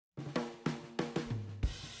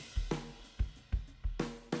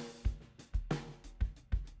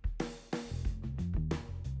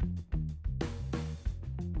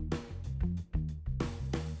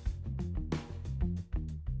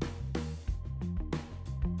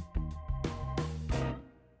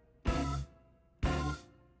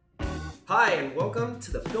Hi, and welcome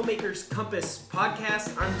to the Filmmakers Compass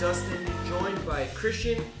podcast. I'm Dustin, joined by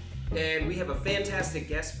Christian, and we have a fantastic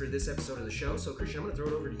guest for this episode of the show. So, Christian, I'm going to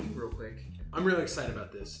throw it over to you real quick. I'm really excited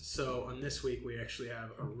about this. So on this week, we actually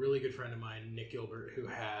have a really good friend of mine, Nick Gilbert, who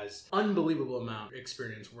has unbelievable amount of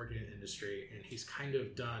experience working in the industry, and he's kind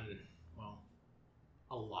of done, well,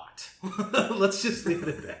 a lot. Let's just leave it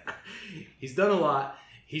at that. He's done a lot.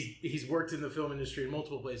 He's worked in the film industry in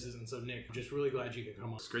multiple places, and so Nick, I'm just really glad you could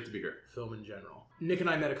come on. It's great to be here. Film in general. Nick and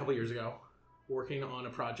I met a couple years ago, working on a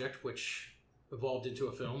project which evolved into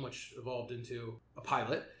a film, which evolved into a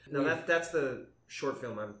pilot. No, that's the short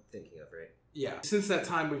film I'm thinking of, right? Yeah. Since that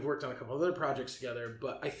time, we've worked on a couple other projects together,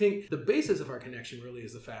 but I think the basis of our connection really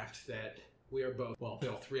is the fact that we are both, well,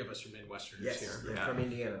 three of us are Midwesterners Yes, here. yeah. From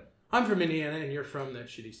Indiana. I'm from Indiana, and you're from that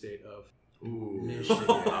shitty state of Michigan.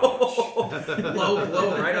 Low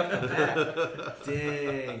blow right off the bat.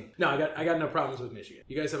 Dang. No, I got no problems with Michigan.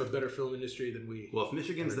 You guys have a better film industry than we. Well, if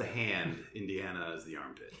Michigan's the hand, Indiana is the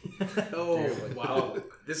armpit. Oh, dude, wow.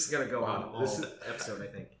 This is going to go on all This is- episode, I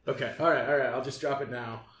think. Okay. All right. I'll just drop it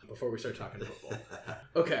now before we start talking football.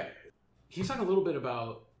 Okay. Can you talk a little bit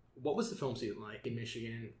about what was the film scene like in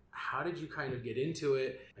Michigan? How did you kind of get into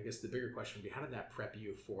it? I guess the bigger question would be, how did that prep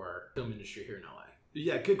you for film industry here in LA?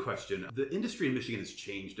 Yeah, good question. The industry in Michigan has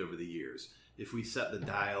changed over the years. If we set the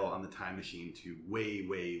dial on the time machine to way,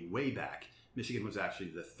 way, way back, Michigan was actually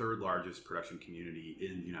the third largest production community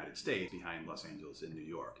in the United States behind Los Angeles and New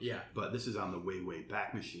York. Yeah. But this is on the way, way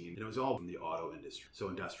back machine, and it was all from the auto industry. So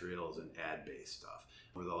industrials and ad-based stuff.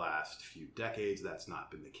 Over the last few decades, that's not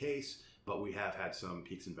been the case, but we have had some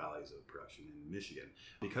peaks and valleys of production in Michigan.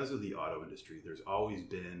 Because of the auto industry, there's always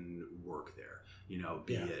been work there.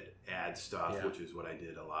 Be it ad stuff, which is what I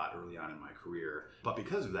did a lot early on in my career. But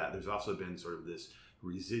because of that, there's also been sort of this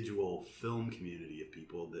residual film community of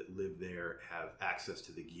people that live there, have access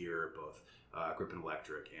to the gear, both grip and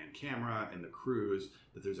electric and camera and the crews,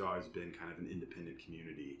 that there's always been kind of an independent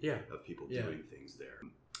community of people doing things there.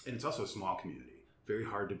 And it's also a small community. Very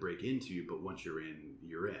hard to break into, but once you're in,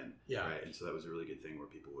 you're in. Yeah. Right? And so that was a really good thing where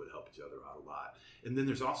people would help each other out a lot. And then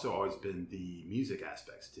there's also always been the music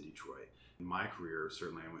aspects to Detroit. In my career,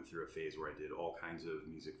 certainly I went through a phase where I did all kinds of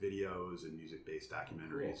music videos and music-based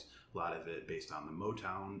documentaries, a lot of it based on the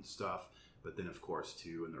Motown stuff. But then, of course,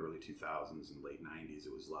 too, in the early 2000s and late 90s,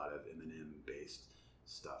 it was a lot of Eminem-based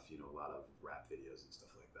stuff, a lot of rap videos and stuff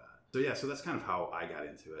like that. So that's kind of how I got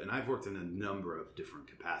into it. And I've worked in a number of different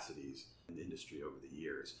capacities in the industry over the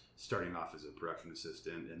years, starting off as a production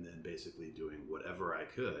assistant and then basically doing whatever I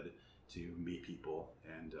could to meet people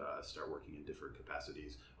and start working in different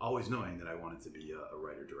capacities, always knowing that I wanted to be a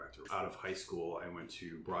writer-director. Out of high school, I went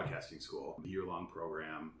to broadcasting school, a year-long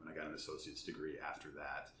program, and I got an associate's degree after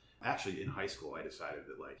that. Actually, in high school, I decided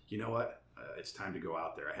that, you know what? It's time to go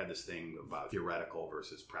out there. I had this thing about theoretical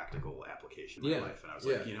versus practical application in my life. And I was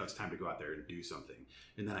like, it's time to go out there and do something.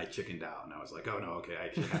 And then I chickened out and I was like, oh no, okay, I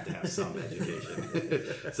actually have to have some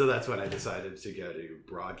education. So that's when I decided to go to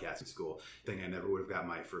broadcasting school. I think I never would have got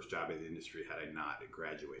my first job in the industry had I not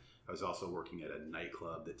graduated. I was also working at a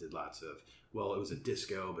nightclub that did lots of, it was a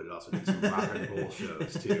disco, but it also did some rock and roll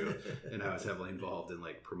shows too. And I was heavily involved in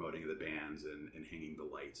promoting the bands and hanging the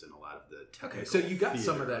lights and a lot of the technical. Okay, so you got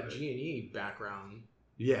some of that G&E background.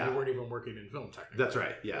 Yeah. You weren't even working in film technically. That's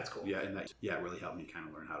right. Yeah. That's cool. Yeah, and that really helped me kind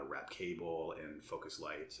of learn how to wrap cable and focus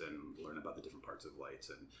lights and learn about the different parts of lights.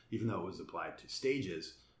 And even though it was applied to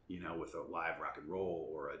stages, with a live rock and roll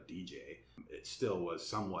or a DJ, it still was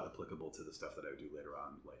somewhat applicable to the stuff that I would do later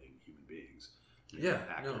on, lighting human beings.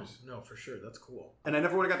 Actors. No, for sure. That's cool. And I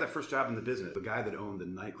never would have got that first job in the business. The guy that owned the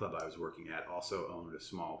nightclub I was working at also owned a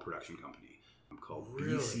small production company called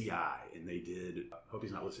BCI, and they did, I hope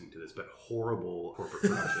he's not listening to this, but horrible corporate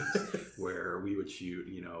productions where we would shoot,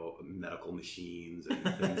 medical machines and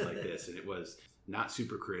things like this. And it was not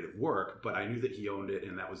super creative work, but I knew that he owned it,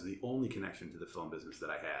 and that was the only connection to the film business that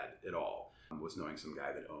I had at all, was knowing some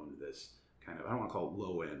guy that owned this kind of, I don't want to call it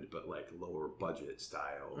low end, but lower budget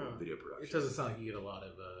style video production. It doesn't sound like you get a lot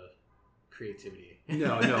of creativity.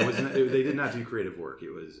 No, it wasn't. They did not do creative work. It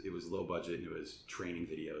was low budget, and it was training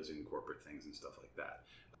videos and corporate things and stuff like that.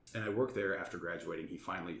 And I worked there after graduating.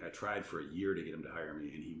 I tried for a year to get him to hire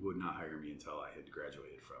me, and he would not hire me until I had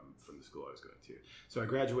graduated from the school I was going to. So I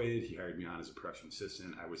graduated. He hired me on as a production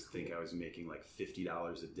assistant. I was making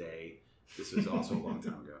 $50 a day. This was also a long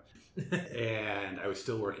time ago. And I was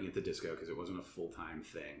still working at the disco because it wasn't a full-time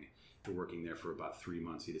thing. After working there for about 3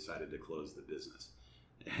 months, he decided to close the business.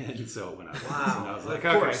 And so when I went, Wow. I was like,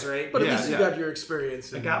 Of course, right? But at Yeah, least you yeah. got your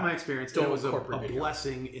experience. I got my experience, and it was a corporate video.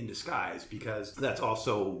 blessing in disguise, because that's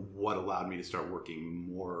also what allowed me to start working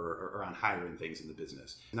more or on hiring things in the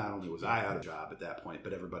business. Not only was I out of job at that point,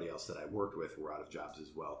 but everybody else that I worked with were out of jobs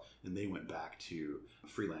as well, and they went back to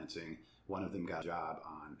freelancing. One of them got a job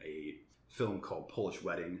on a film called Polish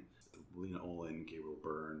Wedding. Lena Olin, Gabriel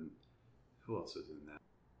Byrne. Who else was in that?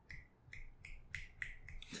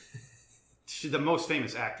 She's the most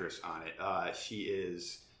famous actress on it. She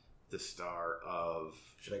is the star of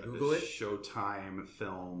Should I Google it? Showtime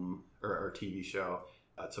film or TV show.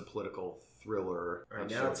 It's a political thriller. All right, on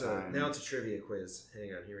now it's Showtime. a trivia quiz.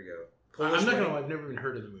 Hang on, here we go. I'm not gonna lie, I've never even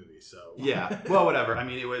heard of the movie, so Yeah, well, whatever. I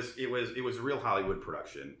mean, it was a real Hollywood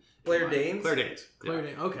production. Claire Danes? Claire Danes. Claire Yeah.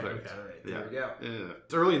 Danes. Okay, Claire okay. All right, Yeah. there we go. Yeah.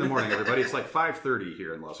 It's early in the morning, everybody. It's like 5:30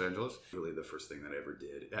 here in Los Angeles. Really the first thing that I ever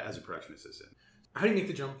did as a production assistant. How do you make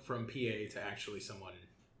the jump from PA to actually someone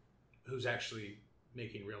who's actually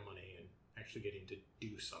making real money and actually getting to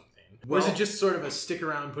do something? Or is Well- it just sort of a stick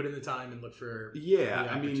around, put in the time, and look for Yeah,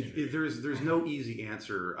 the I mean, opportunity? there's no easy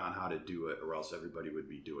answer on how to do it, or else everybody would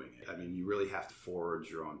be doing it. I mean, you really have to forge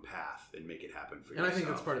your own path and make it happen for And yourself. I think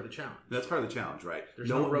that's part of the challenge. That's part of the challenge, right? There's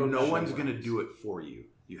no road to one's show going to lines. do it for you.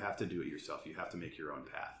 You have to do it yourself. You have to make your own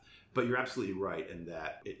path. But you're absolutely right in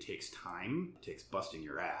that it takes time, it takes busting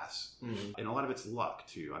your ass, and a lot of it's luck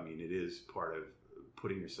too. I mean, it is part of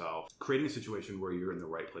creating a situation where you're in the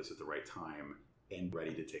right place at the right time and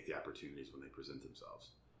ready to take the opportunities when they present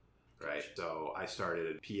themselves. Right. So I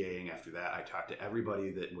started PAing after that. I talked to everybody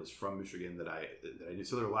that was from Michigan that I knew.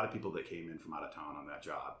 So there were a lot of people that came in from out of town on that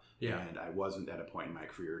job. Yeah. And I wasn't at a point in my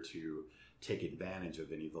career to take advantage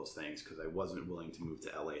of any of those things because I wasn't willing to move to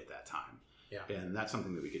LA at that time. Yeah. And that's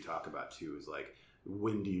something that we could talk about too, is like,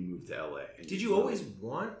 when do you move to LA? And Did you always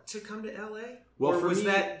want to come to LA? Well, or for was me,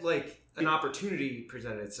 that like an opportunity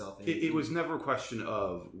presented itself? And it was never a question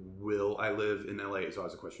of will I live in LA. It's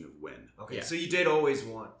always a question of when. Okay, Yeah. so you did always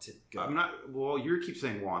want to go. I'm not. Well, you keep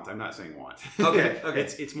saying want. I'm not saying want. Okay.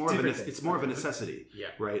 It's more Different of thing. it's more of a necessity. Yeah.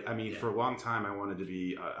 Right. I mean, Yeah. for a long time, I wanted to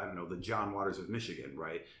be I don't know, the John Waters of Michigan.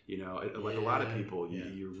 Right. You know, like a lot of Yeah, people, yeah.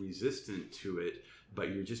 you're resistant to it, but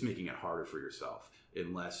you're just making it harder for yourself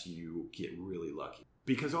unless you get really lucky,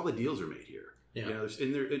 because all the deals are made here. Yeah. You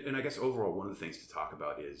know, and I guess overall, one of the things to talk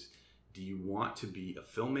about is, do you want to be a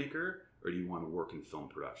filmmaker or do you want to work in film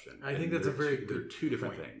production? I think And that's a they're very they're good two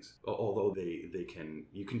different point. things. Although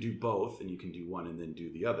you can do both, and you can do one and then do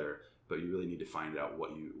the other, but you really need to find out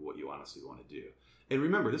what you honestly want to do. And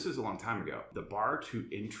remember, this is a long time ago. The bar to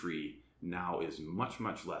entry now is much,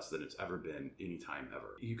 much less than it's ever been any time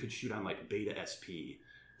ever. You could shoot on like Beta SP,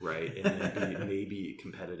 right? And then be maybe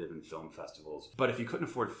competitive in film festivals. But if you couldn't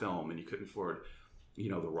afford film, and you couldn't afford, the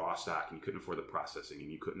raw stock, and you couldn't afford the processing,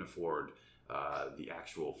 and you couldn't afford the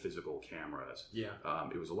actual physical cameras, Yeah.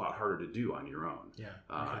 it was a lot harder to do on your own. Yeah.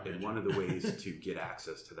 I can And imagine. one of the ways to get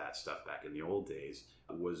access to that stuff back in the old days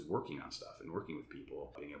was working on stuff and working with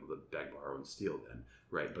people, being able to beg, borrow, and steal then,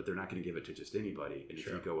 right? But they're not going to give it to just anybody. And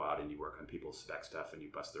Sure. if you go out and you work on people's spec stuff and you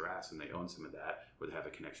bust their ass and they own some of that, or they have a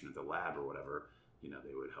connection at the lab or whatever,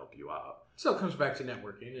 they would help you out. So it comes back to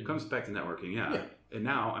networking. And It comes back to networking, yeah. Yeah. And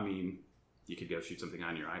now, I mean, you could go shoot something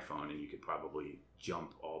on your iPhone and you could probably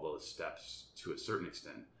jump all those steps to a certain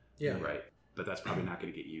extent. yeah. Right. But that's probably not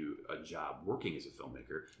going to get you a job working as a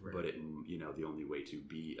filmmaker. Right. But the only way to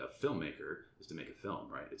be a filmmaker is to make a film,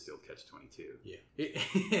 right? It's the old catch-22.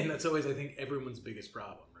 Yeah. And that's always, I think, everyone's biggest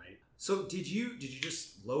problem, right? So did you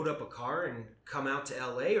just load up a car and come out to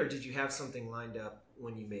LA, or did you have something lined up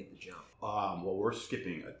when you made the jump? Well, we're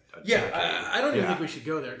skipping a Yeah, decade. I don't even Yeah. think we should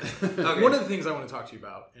go there. Okay. One of the things I want to talk to you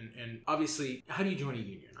about, and obviously, how do you join a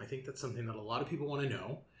union? I think that's something that a lot of people want to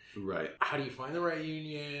know. Right. How do you find the right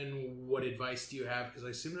union? What advice do you have? Because I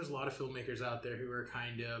assume there's a lot of filmmakers out there who are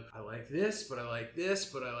kind of, I like this, but I like this,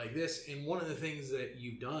 but I like this. And one of the things that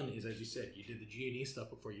you've done is, as you said, you did the G&E stuff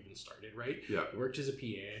before you even started, right? Yeah. You worked as a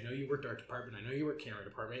PA. I know you worked art department. I know you worked camera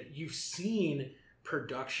department. You've seen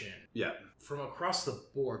production Yeah. from across the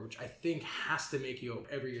board, which I think has to make you,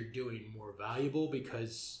 whatever you're doing, more valuable,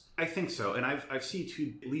 because I think so. And I've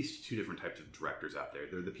seen at least two different types of directors out there.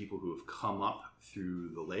 They're the people who have come up through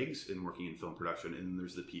the legs in working in film production, and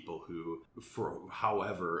there's the people who, for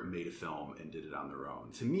however, made a film and did it on their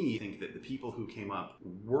own. To me, I think that the people who came up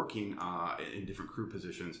working in different crew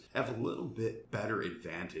positions have a little bit better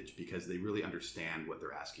advantage because they really understand what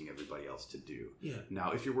they're asking everybody else to do. yeah,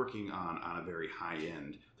 Now, if you're working on a very high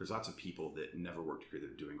end, there's lots of people that never worked here that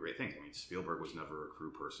are doing great things. I mean, Spielberg was never a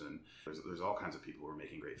crew person. There's all kinds of people who are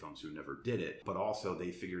making great films who never did it, but also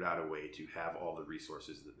they figured out a way to have all the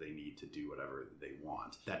resources that they need to do whatever they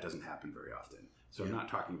want. That doesn't happen very often. So I'm not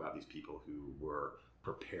talking about these people who were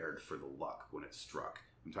prepared for the luck when it struck.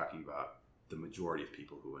 I'm talking about the majority of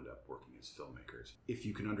people who end up working as filmmakers. If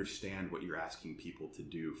you can understand what you're asking people to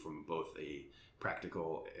do from both a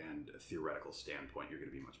practical and a theoretical standpoint, you're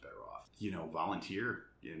going to be much better off. Volunteer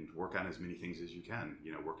and work on as many things as you can,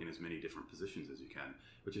 work in as many different positions as you can,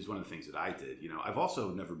 which is one of the things that I did. I've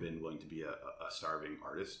also never been willing to be a starving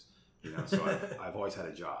artist. So I've always had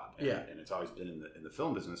a job, and it's always been in the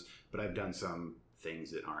film business, but I've done some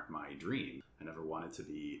things that aren't my dream. I never wanted to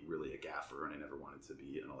be really a gaffer, and I never wanted to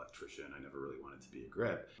be an electrician. I never really wanted to be a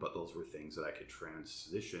grip, but those were things that I could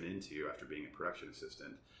transition into after being a production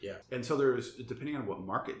assistant. Yeah. And so there's, depending on what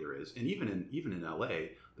market there is, and even in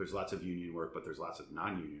LA, there's lots of union work, but there's lots of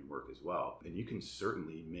non-union work as well. And you can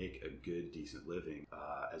certainly make a good, decent living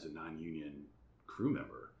as a non-union crew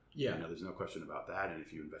member. Yeah. There's no question about that. And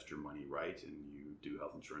if you invest your money right and you do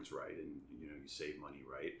health insurance right and, you save money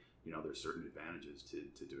right, there's certain advantages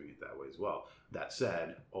to doing it that way as well. That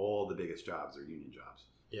said, all the biggest jobs are union jobs.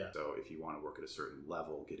 Yeah. So if you want to work at a certain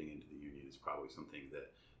level, getting into the union is probably something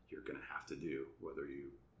that you're going to have to do, whether you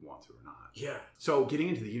want to or not. Yeah. So getting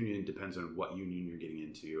into the union depends on what union you're getting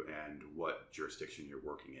into and what jurisdiction you're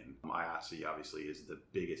working in. IATSE obviously is the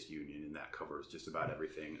biggest union, and that covers just about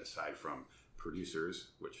everything aside from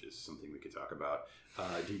producers, which is something we could talk about,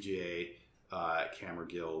 DGA, Camera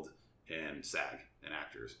Guild, and SAG, and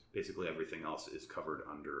actors. Basically everything else is covered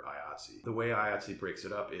under IATSE. The way IATSE breaks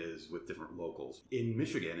it up is with different locals. In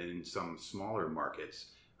Michigan and in some smaller markets,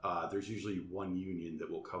 there's usually one union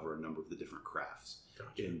that will cover a number of the different crafts.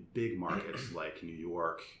 Gotcha. In big markets like New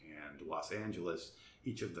York and Los Angeles,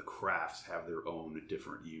 each of the crafts have their own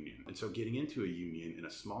different union. And so getting into a union in a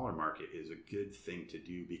smaller market is a good thing to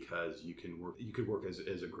do because you could work as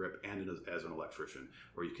a grip and as an electrician,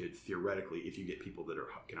 or you could theoretically, if you get people that are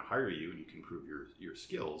going to hire you and you can prove your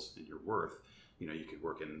skills and your worth, you could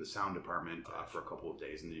work in the sound department for a couple of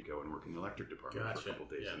days, and then you go and work in the electric department for a couple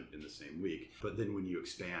of days in the same week. But then when you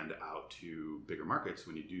expand out to bigger markets,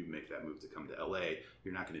 when you do make that move to come to LA,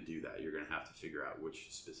 you're not going to do that. You're going to have to figure out which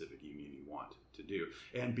specific union you want to do.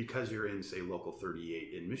 And because you're in, say, Local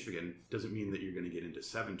 38 in Michigan, doesn't mean that you're going to get into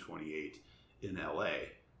 728 in LA,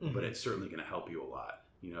 but it's certainly going to help you a lot.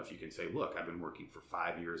 If you can say, look, I've been working for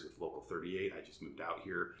 5 years with Local 38. I just moved out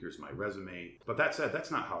here. Here's my resume. But that said,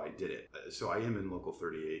 that's not how I did it. So I am in Local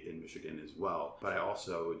 38 in Michigan as well. But I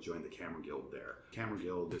also joined the Camera Guild there. Camera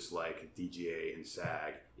Guild, just like DGA and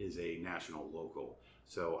SAG, is a national local.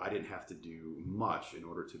 So I didn't have to do much in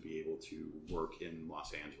order to be able to work in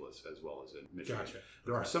Los Angeles as well as in Michigan. Gotcha.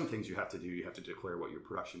 There are some things you have to do. You have to declare what your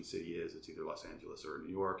production city is. It's either Los Angeles or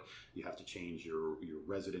New York. You have to change your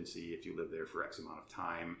residency if you live there for X amount of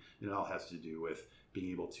time. And it all has to do with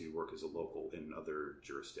being able to work as a local in other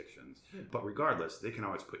jurisdictions. But regardless, they can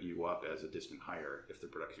always put you up as a distant hire if the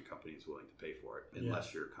production company is willing to pay for it.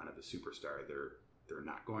 Unless you're kind of a superstar, they're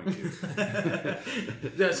not going to.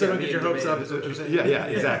 So don't get your hopes up, is what you're saying. Yeah,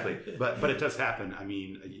 exactly. But it does happen. I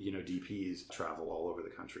mean, DPs travel all over the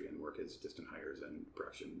country and work as distant hires, and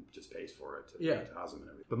production just pays for it to house them and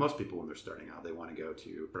everything. But most people, when they're starting out, they want to go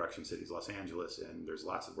to production cities, Los Angeles, and there's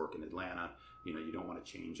lots of work in Atlanta. You don't want to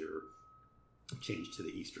change to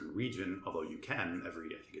the eastern region, although you can every,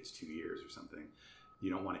 I think it's 2 years or something. You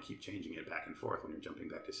don't want to keep changing it back and forth when you're jumping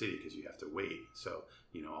back to city because you have to wait. So,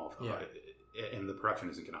 and the production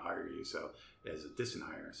isn't going to hire you. So as a distant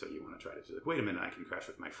hire, so you want to try to say, wait a minute, I can crash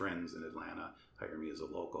with my friends in Atlanta, hire me as a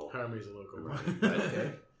local. Right.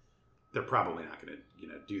 But they're probably not going to,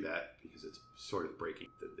 do that because it's sort of breaking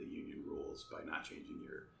the union rules by not changing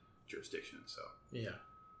your jurisdiction. So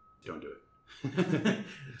don't do it.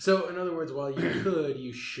 So, in other words, while you could,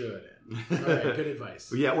 you should. All right, good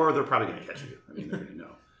advice. Yeah, or they're probably going to catch you. I mean, they're going to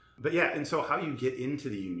know. But yeah, and so how you get into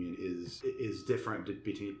the union is different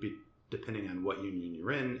depending on what union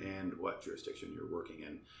you're in and what jurisdiction you're working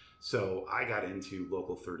in. So I got into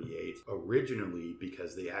Local 38 originally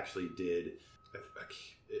because they actually did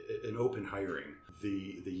an open hiring.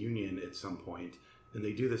 The union at some point, and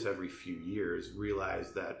they do this every few years,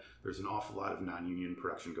 realize that there's an awful lot of non-union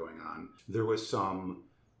production going on. There was some,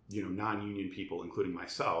 non-union people, including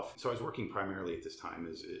myself. So I was working primarily at this time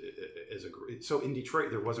as a. So in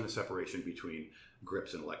Detroit, there wasn't a separation between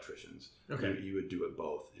grips and electricians. Okay. You would do it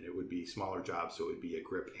both, and it would be smaller jobs, so it would be a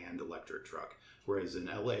grip and electric truck. Whereas in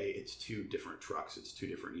LA, it's two different trucks. It's two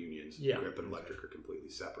different unions. Yeah. Grip and Electric are completely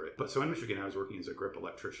separate. But so in Michigan, I was working as a grip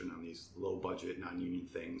electrician on these low budget, non-union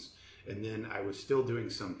things. And then I was still doing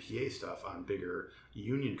some PA stuff on bigger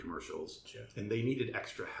union commercials. Sure. And they needed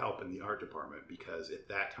extra help in the art department because at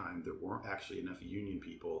that time, there weren't actually enough union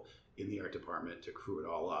people in the art department to crew it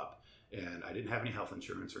all up. And I didn't have any health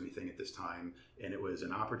insurance or anything at this time. And it was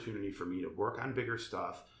an opportunity for me to work on bigger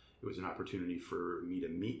stuff. It was an opportunity for me to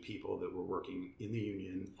meet people that were working in the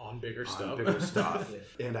union on bigger stuff.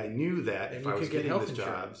 And I knew that if I was getting this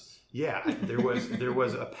job, there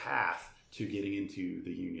was a path to getting into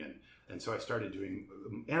the union. And so I started doing,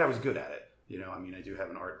 and I was good at it. You know, I mean, I do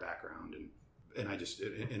have an art background and I just,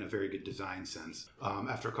 in a very good design sense.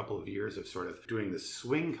 After a couple of years of sort of doing the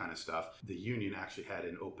swing kind of stuff, the union actually had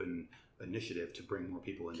an open initiative to bring more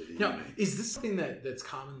people into the union. Is this something that's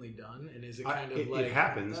commonly done, and is it kind of it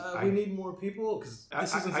happens? We need more people, because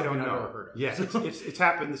this isn't something I've ever heard of. Yes, it's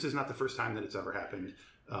happened. This is not the first time that it's ever happened,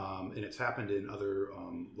 and it's happened in other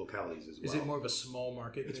localities as well. Is it more of a small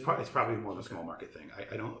market thing? It's probably more of a small market thing.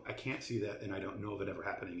 I can't see that, and I don't know of it ever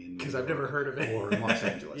happening in because I've never heard of it or in Los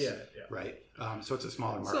Angeles. Yeah. Right. So it's a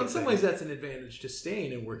smaller market. So in some ways, that's an advantage to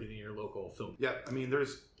staying and working in your local film. Yeah, I mean,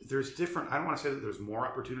 there's different. I don't want to say that there's more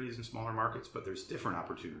opportunities in smaller markets, but there's different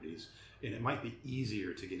opportunities, and it might be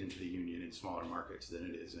easier to get into the union in smaller markets than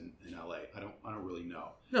it is in LA. I don't really know.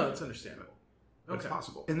 No, that's understandable. But it's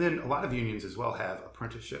possible. And then a lot of unions as well have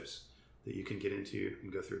apprenticeships that you can get into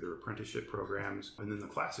and go through their apprenticeship programs. And then the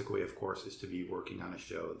classic way, of course, is to be working on a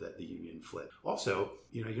show that the union flipped. Also,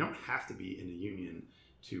 you don't have to be in a union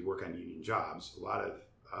to work on union jobs. A lot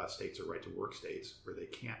of states are right to work states where they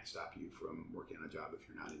can't stop you from working on a job if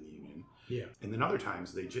you're not in the union. Yeah. And then other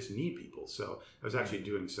times they just need people. So I was actually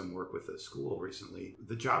doing some work with a school recently.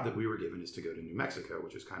 The job that we were given is to go to New Mexico,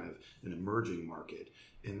 which is kind of an emerging market.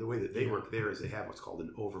 And the way that they work there is they have what's called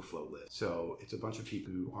an overflow list. So it's a bunch of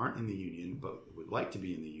people who aren't in the union but would like to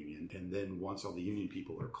be in the union. And then once all the union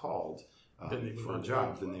people are called for a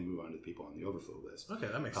job, then they move on to the people on the overflow list. Okay,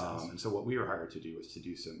 that makes sense. And so what we were hired to do was to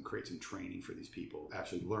create some training for these people,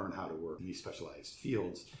 actually learn how to work in these specialized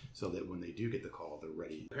fields so that when they do get the call, they're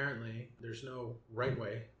ready. Apparently, there's no right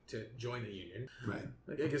way to join the union. Right.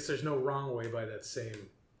 I guess there's no wrong way by that same...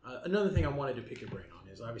 another thing I wanted to pick your brain on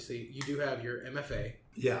is obviously you do have your MFA.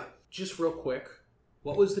 Yeah. Just real quick,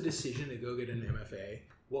 what was the decision to go get an MFA?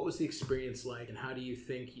 What was the experience like, and how do you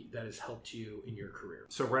think that has helped you in your career?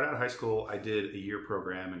 So right out of high school, I did a year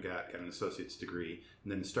program and got an associate's degree,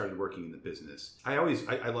 and then started working in the business. I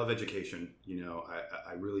love education.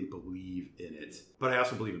 I really believe in it, but I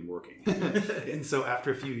also believe in working. And so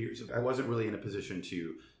after a few years, I wasn't really in a position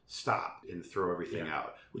to stop and throw everything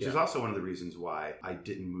out, which is also one of the reasons why I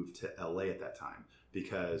didn't move to LA at that time,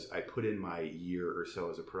 because I put in my year or so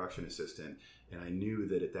as a production assistant, and I knew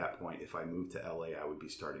that at that point, if I moved to LA, I would be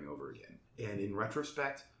starting over again. And in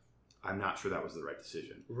retrospect, I'm not sure that was the right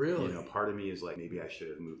decision. Really? Part of me is like, maybe I should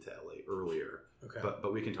have moved to LA earlier. Okay.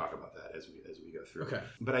 But we can talk about that as we go through. Okay.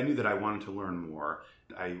 But I knew that I wanted to learn more.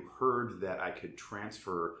 I heard that I could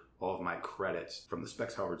transfer all of my credits from the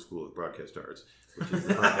Specs Howard School of Broadcast Arts, which is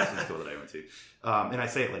the broadcasting school that I went to. And I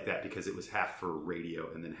say it like that because it was half for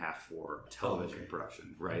radio and then half for television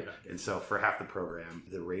production, right? Okay. And so for half the program,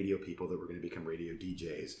 the radio people that were going to become radio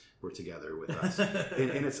DJs were together with us.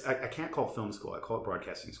 and it's I can't call it film school. I call it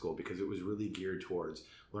broadcasting school because it was really geared towards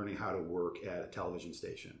learning how to work at a television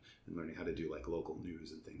station and learning how to do like local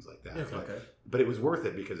news and things like that. Okay. But it was worth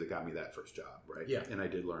it because it got me that first job, right? Yeah. And I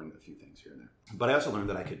did learn a few things here and there. But I also learned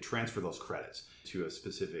that I could transfer those credits to a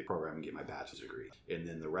specific program and get my bachelor's degree. And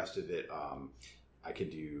then the rest of it, I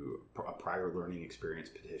could do a prior learning experience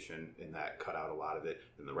petition, and that cut out a lot of it.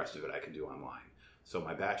 And the rest of it I could do online. So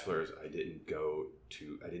my bachelor's, I didn't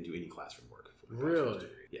do any classroom work for my bachelor's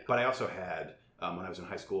degree. Yeah. But I also had, when I was in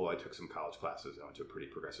high school, I took some college classes. I went to a pretty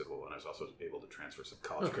progressive school, and I was also able to transfer some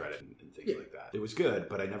college credit and things like that. It was good,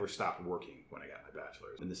 but I never stopped working when I got my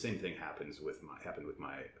bachelor's. And the same thing happened with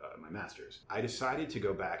my master's. I decided to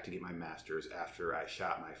go back to get my master's after I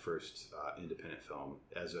shot my first independent film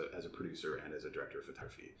as a producer and as a director of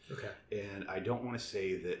photography. Okay. And I don't want to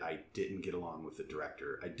say that I didn't get along with the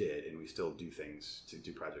director. I did, and we still do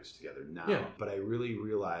projects together now. Yeah. But I really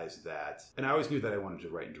realized that, and I always knew that I wanted to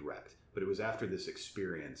write and direct. But it was after this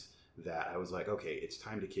experience that I was like, okay, it's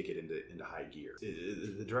time to kick it into high gear.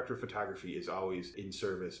 The director of photography is always in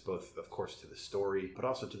service, both, of course, to the story, but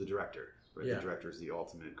also to the director. Right? Yeah. The director is the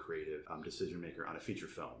ultimate creative decision maker on a feature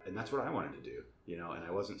film. And that's what I wanted to do, and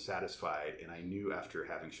I wasn't satisfied. And I knew after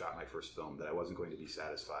having shot my first film that I wasn't going to be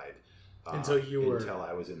satisfied until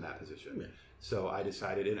I was in that position. Yeah. So I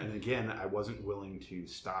decided, and again, I wasn't willing to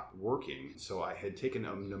stop working. So I had taken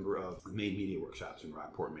a number of made media workshops in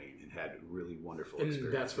Rockport, Maine, and had really wonderful experiences.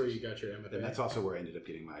 And that's where you got your MFA? And that's also where I ended up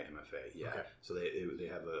getting my MFA, yeah. Okay. So they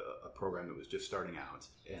have a program that was just starting out,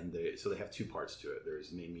 and they have two parts to it.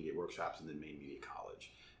 There's Maine Media Workshops and then Maine Media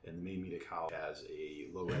College. And the Maine Media College has a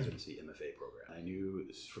low residency MFA program. I knew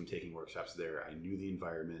from taking workshops there, I knew the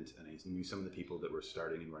environment, and I knew some of the people that were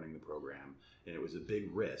starting and running the program. And it was a big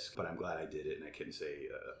risk, but I'm glad I did it, and I couldn't say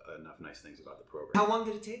enough nice things about the program. How long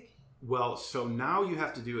did it take? Well, so now you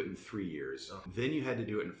have to do it in 3 years. Oh. Then you had to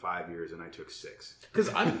do it in 5 years, and I took 6.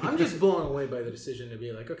 Because I'm just blown away by the decision to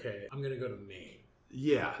be like, okay, I'm going to go to Maine.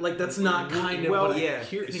 Yeah. Like, that's not kind of what I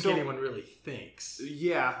think anyone really thinks.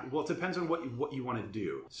 Yeah. Well, it depends on what you want to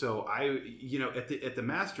do. So at the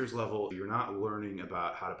master's level, you're not learning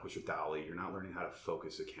about how to push a dolly. You're not learning how to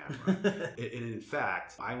focus a camera. And in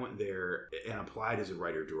fact, I went there and applied as a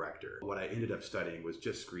writer-director. What I ended up studying was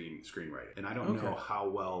just screenwriting. And I don't know how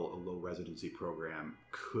well a low residency program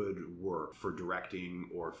could work for directing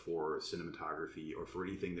or for cinematography or for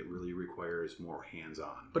anything that really requires more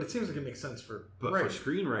hands-on. But it seems like it makes sense for for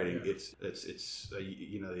screenwriting, it's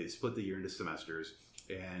they split the year into semesters,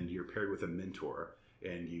 and you're paired with a mentor,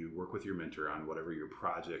 and you work with your mentor on whatever your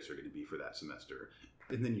projects are going to be for that semester,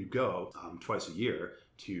 and then you go twice a year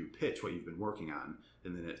to pitch what you've been working on,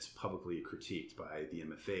 and then it's publicly critiqued by the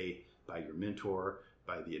MFA, by your mentor,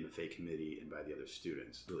 by the MFA committee, and by the other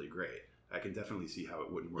students. Really great. I can definitely see how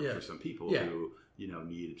it wouldn't work for some people who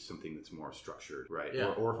need something that's more structured, right?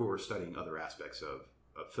 Yeah. Or who are studying other aspects of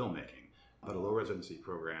filmmaking. But a low residency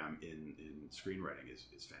program in screenwriting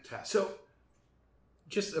is fantastic. So,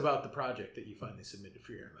 just about the project that you finally submitted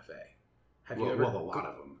for your MFA. A lot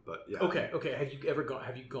of them, but yeah. Okay.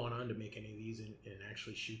 Have you gone on to make any of these and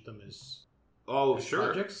actually shoot them as sure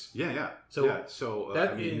projects? Yeah. So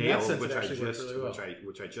that, Nail,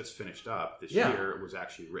 which I just finished up this year, was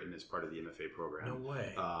actually written as part of the MFA program. No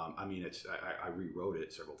way. I rewrote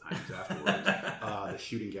it several times afterwards. The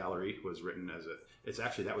Shooting Gallery was written as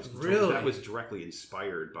that was directly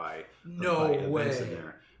inspired by events in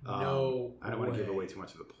there. I don't want to give away too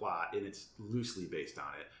much of the plot, and it's loosely based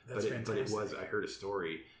on it. But it was. I heard a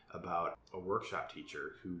story about a workshop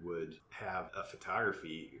teacher who would have a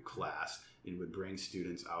photography class and would bring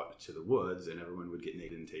students out to the woods, and everyone would get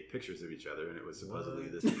naked and take pictures of each other, and it was supposedly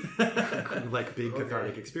this big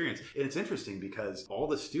cathartic experience. And it's interesting because all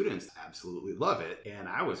the students absolutely love it, and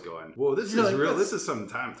I was going, "Whoa, this is real. This is some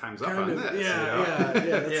times up on this." Yeah.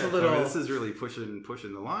 It's a little. This is really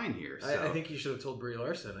pushing the line here. So. I think you should have told Brie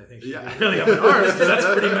Larson. I think she'd be really up in arms because that's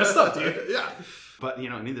pretty messed up, dude. Yeah. But any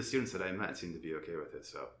of the students that I met seemed to be okay with it.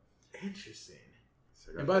 So interesting.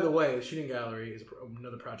 And by the way, the Shooting Gallery is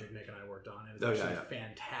another project Nick and I worked on, and it's actually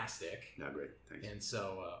fantastic. Yeah, great. Thanks. And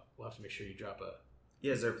so we'll have to make sure you drop a.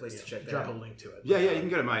 Yeah, is there a place to check that Drop out? a link to it. Yeah, you can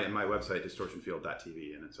go to my website,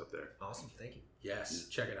 distortionfield.tv, and it's up there. Awesome, thank you. Yes,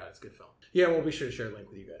 check it out. It's a good film. Yeah, we'll be sure to share a link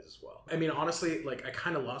with you guys as well. I mean, honestly, I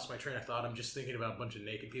kind of lost my train of thought. I'm just thinking about a bunch of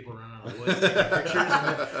naked people running out of the woods taking pictures.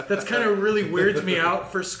 And that's kind of really weirds me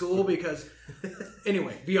out for school because,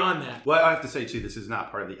 anyway, beyond that. Well, I have to say, too, this is not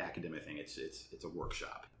part of the academic thing. It's a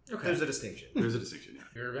workshop. Okay. There's a distinction. Yeah.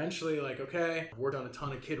 You're eventually okay, I've worked on a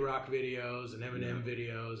ton of Kid Rock videos and Eminem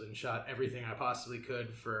videos and shot everything I possibly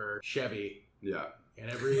could for Chevy. Yeah. And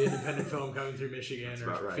every independent film coming through Michigan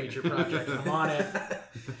right. feature project, I'm on it.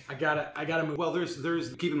 I gotta move. Well, there's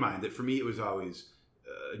keep in mind that for me it was always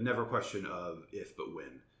never a question of if but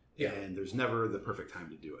when. Yeah. And there's never the perfect time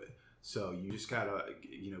to do it. So you just gotta,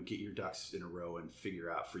 get your ducks in a row and figure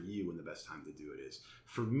out for you when the best time to do it is.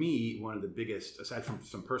 For me, one of the biggest, aside from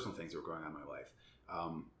some personal things that were going on in my life,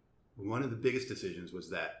 one of the biggest decisions was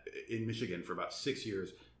that in Michigan for about 6 years,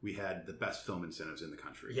 we had the best film incentives in the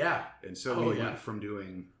country. Yeah. And so we went from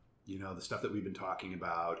doing, the stuff that we've been talking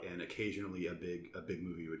about, and occasionally a big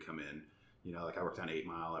movie would come in. I worked on 8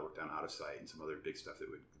 Mile, I worked on Out of Sight, and some other big stuff that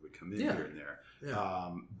would come in here and there. Yeah.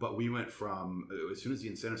 But we went from, as soon as the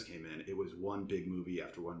incentives came in, it was one big movie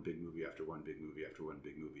after one big movie after one big movie after one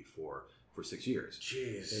big movie for 6 years.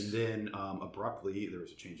 Jeez. And then abruptly, there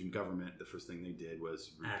was a change in government. The first thing they did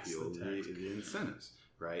was repeal the incentives,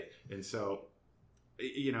 right? And so,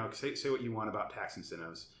 say what you want about tax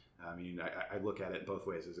incentives. I mean, I look at it both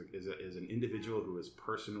ways. As an individual who is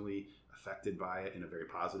personally affected by it in a very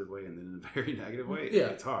positive way and then in a very negative way,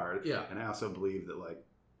 it's hard. Yeah. And I also believe that,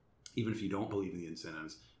 even if you don't believe in the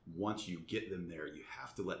incentives, once you get them there, you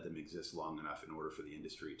have to let them exist long enough in order for the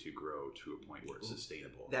industry to grow to a point where it's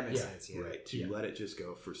sustainable. That makes sense, yeah. Right. To let it just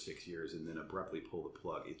go for 6 years and then abruptly pull the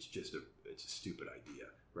plug, it's just it's a stupid idea,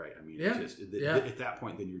 right? I mean, Yeah. at that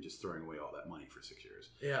point, then you're just throwing away all that money for 6 years.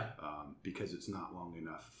 Yeah. Because it's not long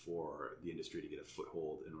enough for the industry to get a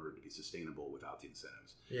foothold in order to be sustainable without the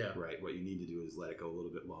incentives. Yeah. Right. What you need to do is let it go a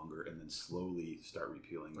little bit longer and then slowly start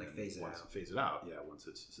repealing. Like them phase it once, out. Phase it out. Yeah. Once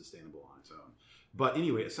it's sustainable on its own. But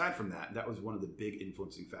anyway, aside from that, that was one of the big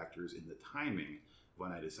influencing factors in the timing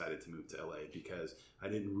when I decided to move to LA, because I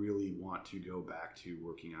didn't really want to go back to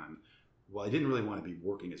working on. Well, I didn't really want to be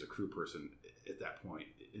working as a crew person at that point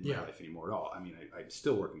in my life anymore at all. I mean, I'm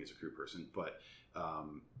still working as a crew person, but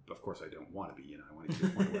of course I don't want to be. I want to get to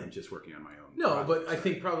the point where I'm just working on my own. No, but I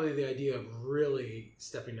think probably the idea of really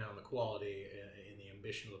stepping down the quality and the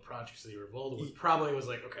ambition of the projects that you were involved with probably was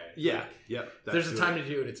like, okay. Yeah, yeah. There's a time to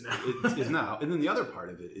do it. It's now. It's now. And then the other part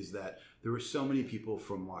of it is that there were so many people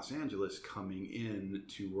from Los Angeles coming in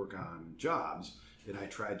to work on jobs, and I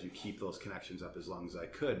tried to keep those connections up as long as I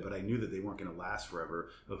could, but I knew that they weren't going to last forever.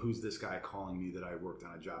 Oh, who's this guy calling me that I worked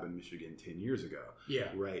on a job in Michigan 10 years ago? Yeah.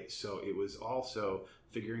 Right. So it was also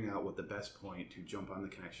figuring out what the best point to jump on the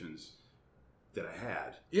connections that I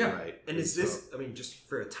had. Yeah. Right. And is this, I mean, just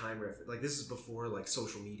for a time reference, like this is before like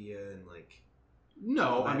social media and like...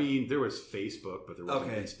 No, I mean, there was Facebook, but there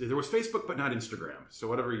wasn't. Okay. There was Facebook, but not Instagram. So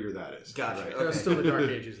whatever year that is. Gotcha. Right? That was still the dark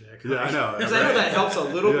ages, Nick. Yeah, I know. Because I know that helps a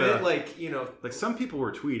little bit, like, Like some people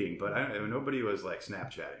were tweeting, but nobody was like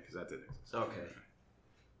Snapchatting because that didn't exist. Okay.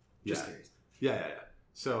 Yeah. Just curious. Yeah.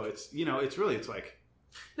 So it's like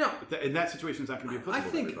No. In that situation, it's not going to be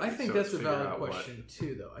applicable. I think that's a valid question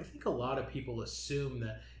too, though. I think a lot of people assume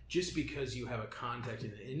that just because you have a contact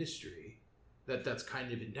in the industry, that's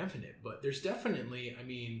kind of indefinite. But there's definitely, I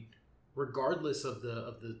mean, regardless of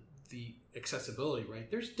the accessibility, right?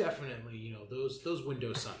 There's definitely those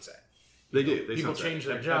windows sunset. They do. People change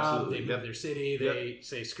their job. Absolutely. They move their city. They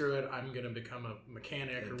say, "Screw it, I'm going to become a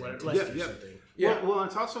mechanic or whatever." Yeah. Well,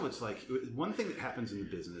 it's like one thing that happens in the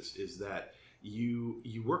business is that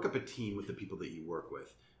you work up a team with the people that you work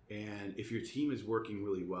with, and if your team is working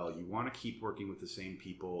really well, you want to keep working with the same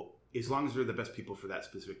people as long as they're the best people for that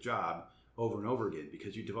specific job over and over again,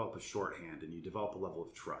 because you develop a shorthand and you develop a level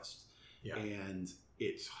of trust. Yeah. And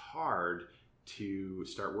it's hard to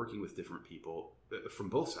start working with different people from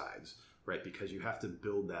both sides, right? Because you have to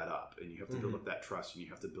build that up, and you have to build up that trust, and you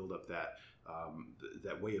have to build up that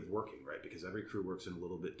that way of working, right? Because every crew works in a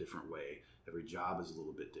little bit different way. Every job is a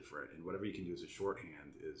little bit different, and whatever you can do as a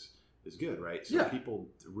shorthand is good, right? So people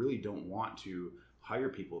really don't want to hire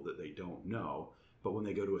people that they don't know. But when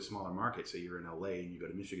they go to a smaller market, say you're in LA and you go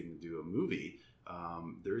to Michigan to do a movie,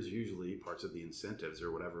 there's usually parts of the incentives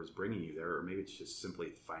or whatever is bringing you there, or maybe it's just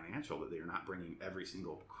simply financial that they're not bringing every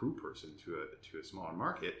single crew person to a smaller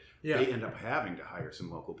market. Yeah. They end up having to hire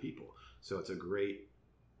some local people. So it's a great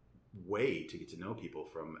way to get to know people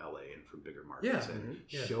from LA and from bigger markets and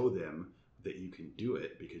show them that you can do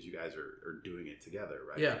it because you guys are doing it together,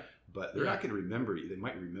 right? Yeah. But they're not going to remember you. They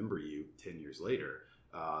might remember you 10 years later,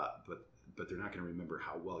 but they're not going to remember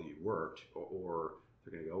how well you worked, or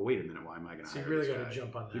they're going to go, wait a minute, why am I going to hire this guy? So you really got to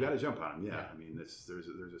jump on that. You got to jump on him, yeah. I mean, there's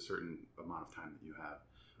a certain amount of time that you have.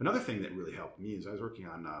 Another thing that really helped me is I was working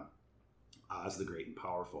on Oz the Great and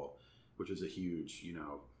Powerful, which was a huge,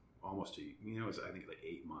 almost it was, I think, like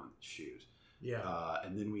 8-month shoot. Yeah.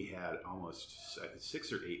 And then we had almost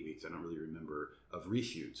 6 or 8 weeks, I don't really remember, of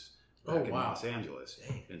reshoots back in Los Angeles.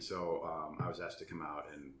 Dang. And so I was asked to come out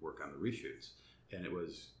and work on the reshoots. And it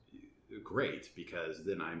was great because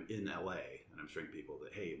then I'm in LA and I'm showing people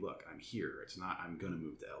that, hey, look, I'm here. It's not I'm going to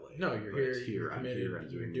move to LA. No, you're here. It's here. I'm here. I'm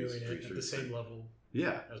You're doing it at the same level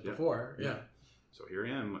as before. Yeah. So here I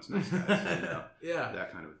am. What's next, guys?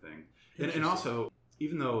 That kind of a thing. And also,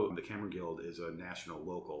 even though the Camera Guild is a national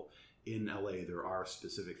local, in LA, there are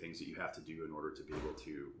specific things that you have to do in order to be able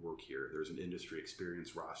to work here. There's an industry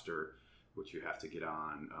experience roster, which you have to get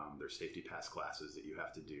on. There's safety pass classes that you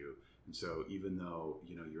have to do. And so even though,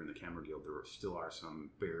 you're in the Camera Guild, there still are some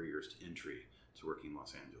barriers to entry to working in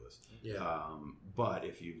Los Angeles. Yeah. But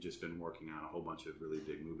if you've just been working on a whole bunch of really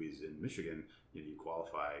big movies in Michigan, you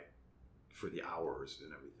qualify for the hours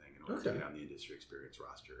and everything in order to get on the industry experience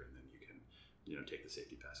roster. And then you can, take the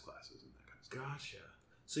safety pass classes and that kind of stuff. Gotcha.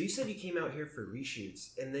 So you said you came out here for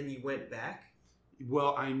reshoots, and then you went back?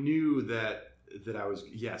 Well, I knew that I was,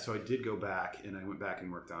 so I did go back, and I went back and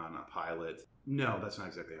worked on a pilot No, that's not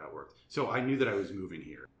exactly how it worked. So I knew that I was moving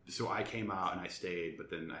here. So I came out and I stayed, but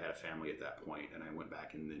then I had a family at that point, and I went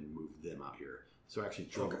back and then moved them out here. So I actually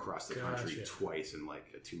drove across the country twice in like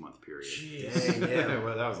a 2-month period. Jeez. Dang, yeah.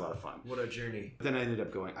 Well, that was a lot of fun. What a journey. Then I ended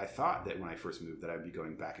up I thought that when I first moved that I'd be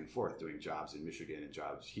going back and forth doing jobs in Michigan and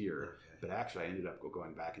jobs here. Okay. But actually I ended up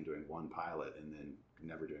going back and doing one pilot and then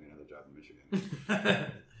never doing another job in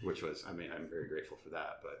Michigan. Which was, I mean, I'm very grateful for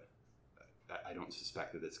that, but I don't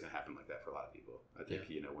suspect that it's going to happen like that for a lot of people. I think,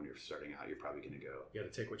 when you're starting out, you're probably going to go you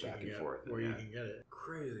got to take what you back can and get forth. where you can get it.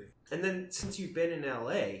 Crazy. And then since you've been in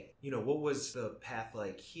LA, what was the path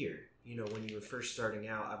like here? When you were first starting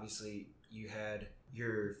out, obviously you had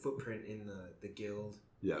your footprint in the guild.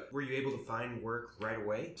 Yeah. Were you able to find work right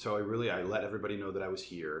away? So I let everybody know that I was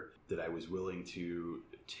here, that I was willing to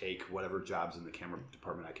take whatever jobs in the camera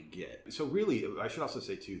department I could get. So really, I should also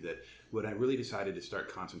say too that when I really decided to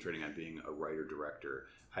start concentrating on being a writer-director,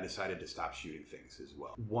 I decided to stop shooting things as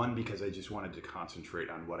well. One, because I just wanted to concentrate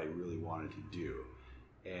on what I really wanted to do.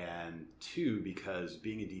 And two, because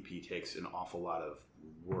being a DP takes an awful lot of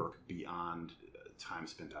work beyond time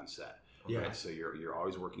spent on set. Yeah. Right? So you're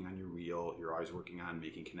always working on your reel, you're always working on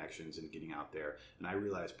making connections and getting out there. And I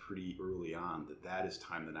realized pretty early on that is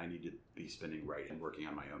time that I need to be spending writing and working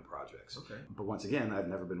on my own projects. Okay. But once again, I've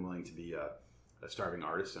never been willing to be a starving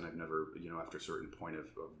artist, and I've never, after a certain point of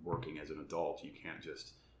working as an adult, you can't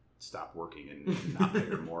just stop working and not pay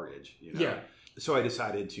your mortgage. Yeah. So I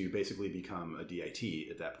decided to basically become a DIT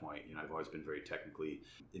at that point. I've always been very technically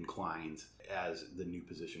inclined. As the new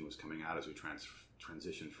position was coming out, as we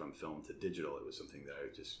transitioned from film to digital, it was something that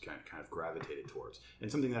I just kind of gravitated towards,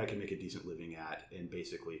 and something that I can make a decent living at, and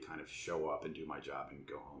basically kind of show up and do my job and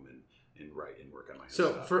go home and write and work on my own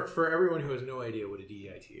stuff. So for everyone who has no idea what a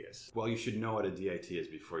DIT is. Well, you should know what a DIT is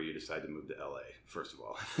before you decide to move to LA, first of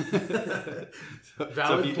all.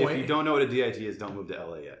 Valid point. If you don't know what a DIT is, don't move to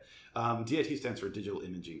LA yet. DIT stands for Digital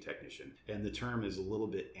Imaging Technician, and the term is a little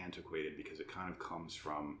bit antiquated because it kind of comes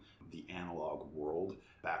from the analog world,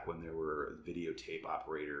 back when there were videotape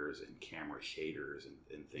operators and camera shaders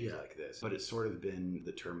and things like this. But it's sort of been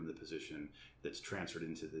the term and the position that's transferred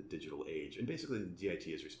into the digital age. And basically the DIT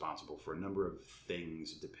is responsible for a number of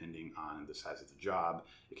things depending on the size of the job.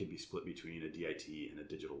 It could be split between a DIT and a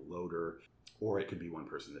digital loader, or it could be one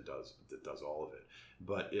person that does all of it.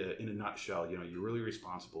 But in a nutshell, you're really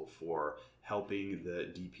responsible for helping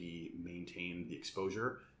the DP maintain the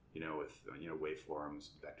exposure, with waveforms,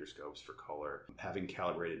 vector scopes for color, having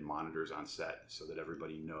calibrated monitors on set so that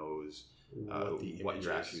everybody knows what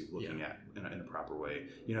you're actually looking at in a proper way.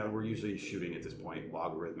 We're usually shooting at this point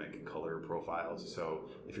logarithmic color profiles, so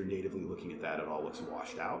if you're natively looking at that, it all looks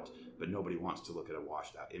washed out, but nobody wants to look at a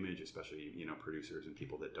washed out image, especially producers and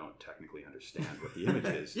people that don't technically understand what the image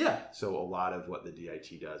is. So a lot of what the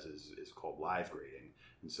DIT does is called live grading.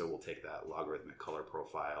 And so we'll take that logarithmic color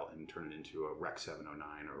profile and turn it into a Rec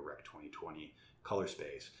 709 or a Rec 2020 color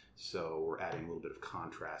space. So we're adding a little bit of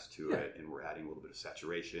contrast to it, and we're adding a little bit of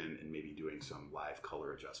saturation and maybe doing some live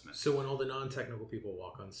color adjustments. So when all the non-technical people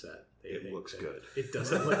walk on set, it looks good. It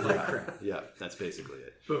doesn't look like crap. Yeah, that's basically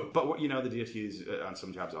it. Boom. But the DIT is on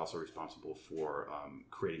some jobs also responsible for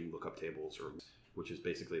creating lookup tables, which is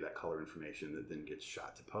basically that color information that then gets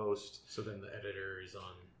shot to post. So then the editor is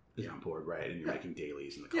on board, right? And you're making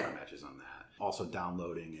dailies and the color matches on that. Also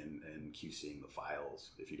downloading and QCing the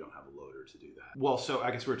files if you don't have a loader to do that. Well, so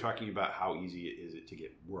I guess we're talking about how easy is it to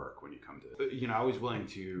get work when you come to, I was willing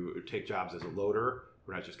to take jobs as a loader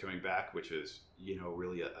when I was just coming back, which is,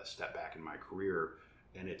 really a step back in my career.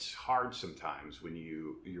 And it's hard sometimes when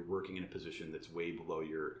you're working in a position that's way below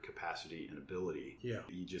your capacity and ability. Yeah,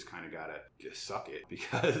 you just kind of gotta just suck it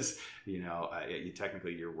because you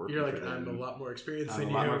technically you're working. You're like, for them. I'm a lot more experienced than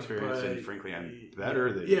you. I'm a lot more experienced, and frankly, I'm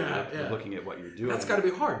better than you. You're looking at what you're doing. That's got to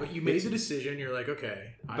be hard. But you made the decision. You're like,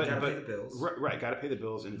 okay, I gotta pay the bills. Right, gotta pay the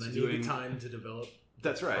bills, and it's I need the time to develop.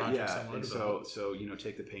 That's right, yeah. And so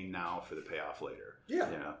take the pain now for the payoff later. Yeah.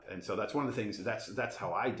 And so that's one of the things. That's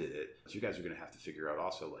how I did it. But you guys are going to have to figure out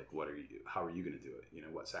also, like, how are you going to do it?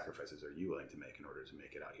 What sacrifices are you willing to make in order to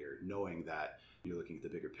make it out here, knowing that you're looking at the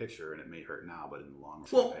bigger picture and it may hurt now, but in the long run,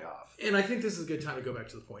 it'll pay off. And I think this is a good time to go back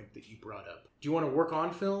to the point that you brought up. Do you want to work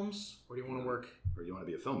on films, or do you want to work? Or do you want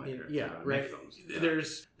to be a filmmaker? Right. Films? Yeah.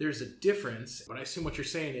 There's a difference, but I assume what you're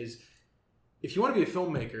saying is, if you want to be a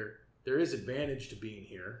filmmaker, there is advantage to being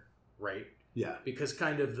here, right? Yeah. Because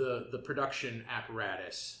kind of the production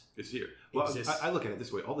apparatus is here. Well, I look at it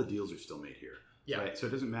this way. All the deals are still made here. Yeah. Right? So it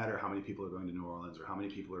doesn't matter how many people are going to New Orleans or how many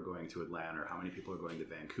people are going to Atlanta or how many people are going to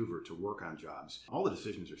Vancouver to work on jobs. All the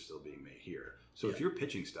decisions are still being made here. So if you're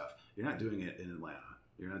pitching stuff, you're not doing it in Atlanta.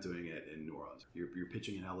 You're not doing it in New Orleans. You're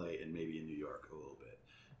pitching in LA and maybe in New York a little bit,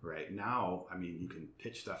 right? Now, I mean, you can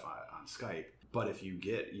pitch stuff on Skype, but if you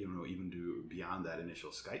get, even do beyond that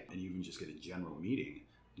initial Skype and you even just get a general meeting,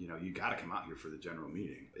 you got to come out here for the general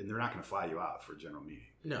meeting, and they're not going to fly you out for a general meeting.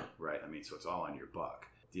 No. Right? I mean, so it's all on your buck.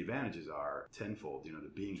 The advantages are tenfold, to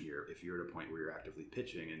being here if you're at a point where you're actively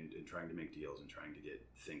pitching and trying to make deals and trying to get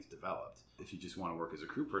things developed. If you just want to work as a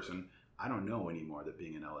crew person, I don't know anymore that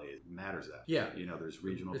being in LA matters that. Yeah. There's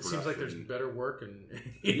regional It production. seems like there's better work and,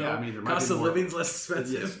 there might cost be of more, living's less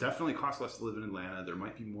expensive. Yes, definitely costs less to live in Atlanta. There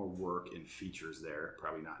might be more work in features there.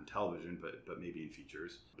 Probably not in television, but maybe in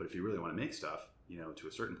features. But if you really want to make stuff, to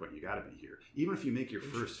a certain point, you got to be here. Even if you make your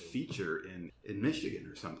first feature in Michigan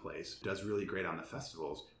or someplace, does really great on the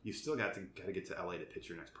festivals, you still got to get to LA to pitch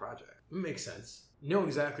your next project. Makes sense. Know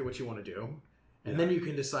exactly what you want to do, and then you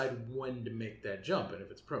can decide when to make that jump and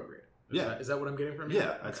if it's appropriate. Is that what I'm getting from you?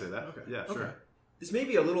 Yeah, I'd say that. Okay. Yeah, sure. Okay. This may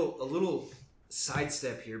be a little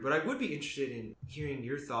sidestep here, but I would be interested in hearing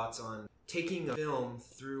your thoughts on taking a film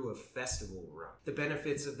through a festival run. The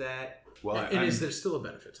benefits of that. Well, and is there still a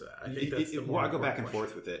benefit to that? I think that's the more I go back and question.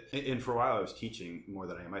 forth with it. And for a while I was teaching more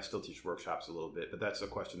than I am. I still teach workshops a little bit, but that's a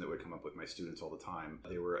question that would come up with my students all the time.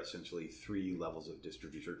 They were essentially 3 levels of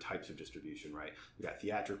distribution, or types of distribution, right? You've got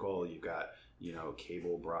theatrical, you've got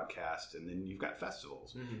cable broadcast, and then you've got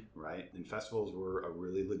festivals, right? And festivals were a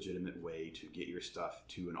really legitimate way to get your stuff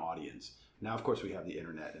to an audience. Now, of course, we have the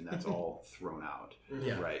internet, and that's all thrown out,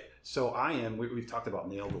 right? So we've talked about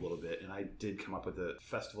Nailed a little bit, and I did come up with a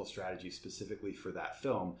festival strategy specifically for that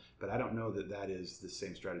film, but I don't know that is the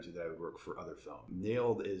same strategy that I would work for other films.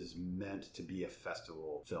 Nailed is meant to be a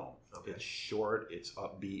festival film. Okay. It's short, it's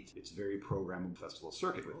upbeat, it's very programmable festival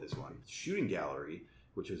circuit with this one. Shooting Gallery,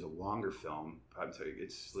 which is a longer film,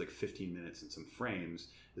 it's like 15 minutes and some frames,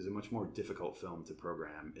 is a much more difficult film to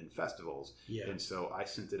program in festivals. Yeah. And so I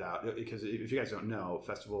sent it out, because if you guys don't know,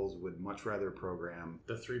 festivals would much rather program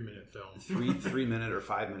the 3-minute film. 3-minute or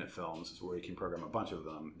 5-minute films is where you can program a bunch of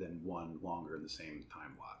them than one longer in the same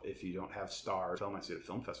time block. If you don't have stars, I see a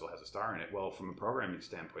film festival has a star in it. Well, from a programming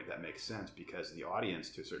standpoint, that makes sense because the audience,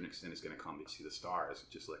 to a certain extent, is going to come to see the stars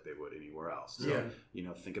just like they would anywhere else. So,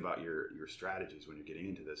 think about your strategies when you're getting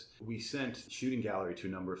into this. We sent Shooting Gallery to a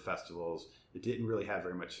number of festivals. It didn't really have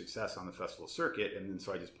very much success on the festival circuit, and then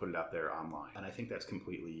so I just put it out there online. And I think that's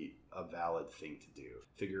completely a valid thing to do.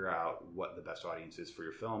 Figure out what the best audience is for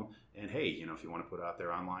your film, and hey, if you want to put it out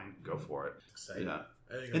there online, go for it. Exciting. Yeah.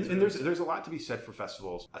 And there's a lot to be said for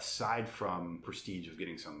festivals aside from prestige of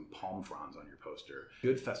getting some palm fronds on your poster.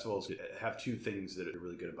 Good festivals have 2 things that are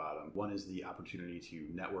really good about them. One is the opportunity to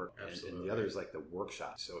network, and the other is like the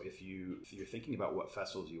workshop. So if you're thinking about what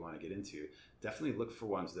festivals you want to get into, definitely look for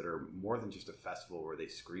ones that are more than just a festival where they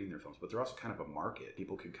screen their films, but they're also kind of a market.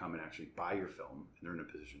 People could come and actually buy your film, and they're in a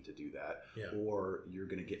position to do that. Yeah. Or you're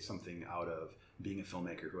going to get something out of being a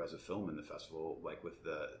filmmaker who has a film in the festival, like with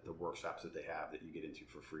the workshops that they have that you get into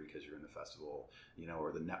for free because you're in the festival,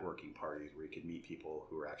 or the networking parties where you could meet people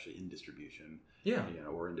who are actually in distribution,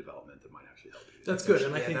 or in development that might actually help you. That's good,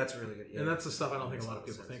 and I think that's really good. Yeah. And that's the stuff I don't think a lot of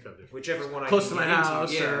people think of. Whichever one close to my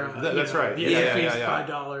house, or that's right.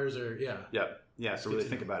 $5 or Yeah, so really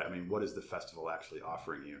think about it. I mean, what is the festival actually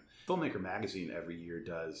offering you? Filmmaker Magazine every year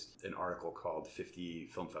does an article called 50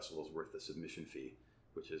 Film Festivals Worth the Submission Fee,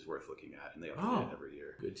 which is worth looking at, and they update it every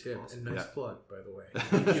year. Good tip. And nice plug, by the way.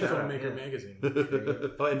 Filmmaker Magazine.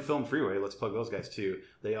 And Film Freeway, let's plug those guys too.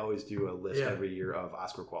 They always do a list every year of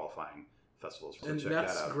Oscar qualifying festivals. So and check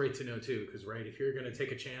that's that out. Great to know too, because if you're going to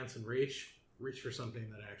take a chance and reach for something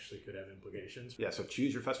that actually could have implications. Yeah, so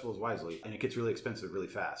choose your festivals wisely, and it gets really expensive really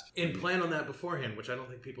fast. And plan on that beforehand, which I don't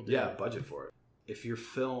think people do. Yeah, budget for it. If your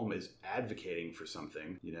film is advocating for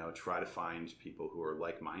something, try to find people who are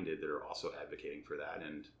like-minded that are also advocating for that,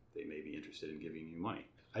 and they may be interested in giving you money.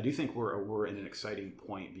 I do think we're in an exciting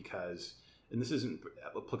point because, and this isn't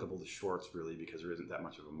applicable to shorts really because there isn't that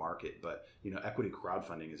much of a market, but equity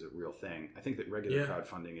crowdfunding is a real thing. I think that regular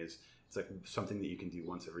crowdfunding it's like something that you can do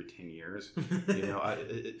once every 10 years.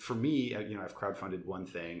 For me, I've crowdfunded one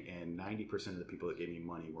thing, and 90% of the people that gave me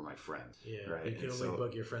money were my friends. Yeah, right. You can only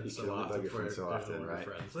bug your friends so often. Right?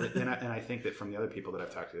 and I think that from the other people that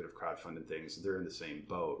I've talked to that have crowdfunded things, they're in the same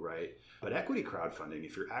boat, right? But equity crowdfunding,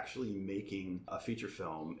 if you're actually making a feature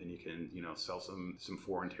film and you can, sell some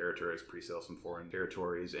foreign territories, pre-sale still some foreign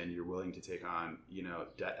territories, and you're willing to take on,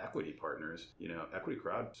 debt equity partners, equity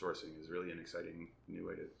crowdsourcing is really an exciting new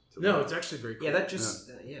way to No, live. it's actually very cool. Yeah,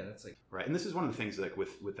 that's like... Right, and this is one of the things, like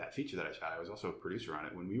with that feature that I shot, I was also a producer on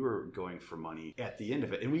it. When we were going for money at the end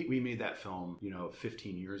of it, and we made that film,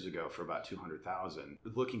 15 years ago for about $200,000.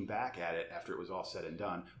 Looking back at it after it was all said and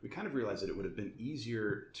done, we kind of realized that it would have been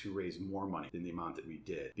easier to raise more money than the amount that we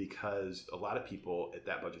did, because a lot of people at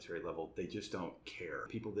that budgetary level, they just don't care.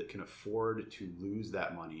 People that can afford to lose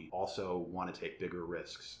that money also want to take bigger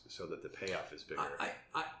risks so that the payoff is bigger.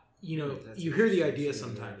 You hear the idea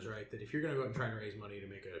sometimes, right? That if you're going to go and try and raise money to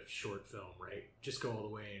make a short film, right? Just go all the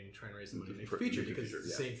way and try and raise the money to make a feature, because it's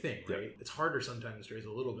the same thing, right? Yep. It's harder sometimes to raise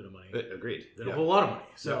a little bit of money than a whole lot of money.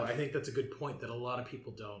 So I think that's a good point that a lot of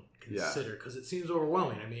people don't consider, because it seems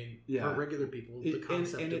overwhelming. I mean, for regular people, the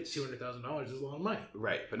concept of $200,000 is a lot of money.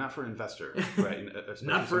 Right, but not for an investor, right?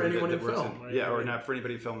 Not for anyone in film. Right? Yeah, or not for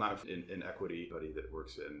anybody in film, not in equity, buddy that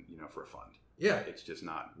works in, for a fund. Yeah. It's just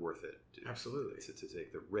not worth it. Absolutely. To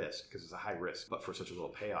take the risk, because it's a high risk, but for such a little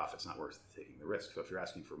payoff, it's not worth taking the risk. So if you're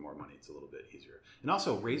asking for more money, it's a little bit easier. And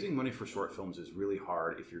also, raising money for short films is really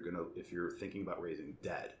hard if you're thinking about raising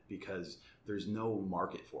debt, because there's no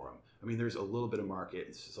market for them. I mean, there's a little bit of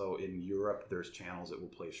market. So in Europe, there's channels that will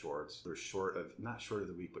play shorts. There's not Short of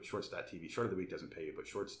the Week, but Shorts.tv. Short of the Week doesn't pay you, but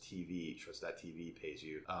Shorts.tv pays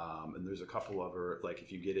you. And there's a couple other, like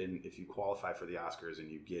if you qualify for the Oscars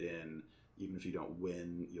and you get in, even if you don't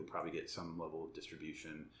win, you'll probably get some level of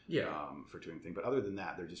distribution for doing things. But other than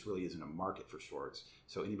that, there just really isn't a market for shorts.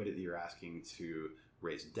 So anybody that you're asking to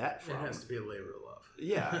raise debt from, it has to be a labor of love.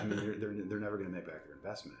 Yeah, I mean, they're never going to make back their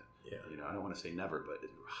investment. Yeah. I don't want to say never, but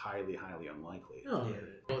it's highly, highly unlikely. Oh, yeah.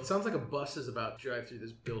 Well, it sounds like a bus is about to drive through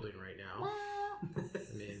this building right now.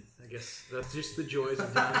 I mean, I guess that's just the joys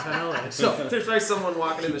of downtown LA. So there's like someone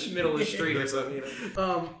walking in the middle of the street or something.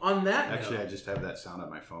 On that Actually, note, I just have that sound on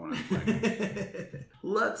my phone.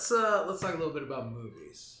 let's talk a little bit about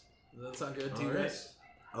movies. Does that sound good to you guys?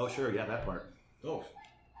 Oh, sure. Yeah, that part. Oh.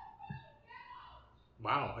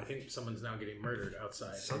 Wow, I think someone's now getting murdered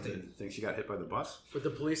outside. Something. Think she got hit by the bus? But the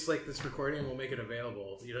police like this recording, we'll make it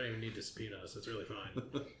available. You don't even need to subpoena us. It's really fine.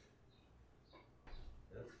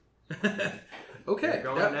 Okay.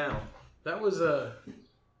 Now. That was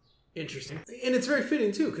interesting. And it's very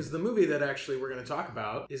fitting, too, because the movie that actually we're going to talk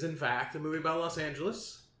about is, in fact, a movie about Los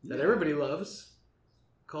Angeles that everybody loves,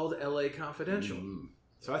 called L.A. Confidential. Mm.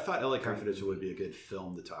 So I thought L.A. Confidential would be a good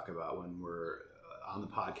film to talk about when we're on the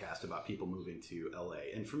podcast about people moving to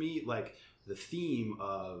LA. And for me, like, the theme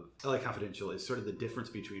of LA Confidential is sort of the difference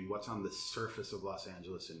between what's on the surface of Los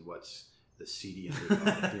Angeles and what's the seedy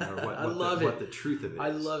underbelly, what the truth of it is. I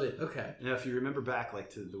love it. Okay. Now, if you remember back, like,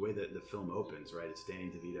 to the way that the film opens, right? It's Danny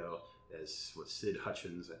DeVito as Sid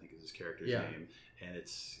Hutchins, I think is his character's name, and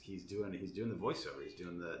he's doing the voiceover, he's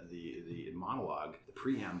doing the monologue, the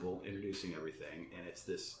preamble, introducing everything, and it's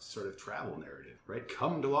this sort of travel narrative, right?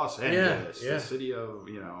 Come to Los Angeles, the city of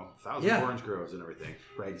 1,000 orange groves and everything,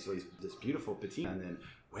 right? So he's this beautiful patina, and then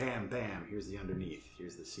wham, bam, here's the underneath,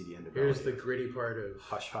 here's the seedy underbelly, here's the gritty part of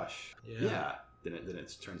hush hush, Then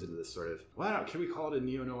it turns into this sort of, can we call it a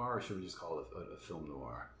neo-noir, or should we just call it a film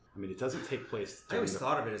noir? I mean, it doesn't take place. I always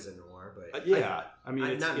thought of it as a noir, but I mean,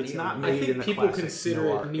 it's not I made in think the people classic consider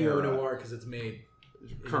noir it neo-noir because it's made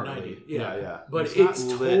currently. In the 90s. Yeah. But it's it's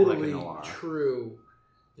not lit like a totally noir. True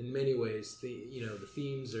in many ways. The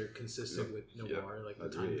themes are consistent with noir, like the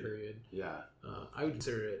time period. Yeah. I would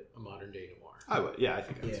consider it a modern day noir. I would. Yeah, I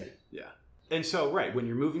think I would. Yeah. And so, right, when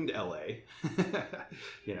you're moving to LA,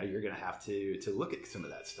 you're going to have to look at some of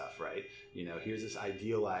that stuff, right? Here's this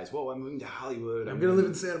idealized, I'm moving to Hollywood. I'm going to live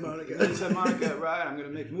in Santa Monica. Right? I'm going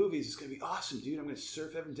to make movies. It's going to be awesome, dude. I'm going to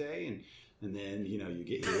surf every day. And then, you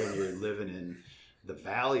get here and you're living in the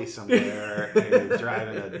valley somewhere and you're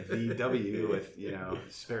driving a VW with,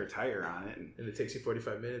 spare tire on it. And it takes you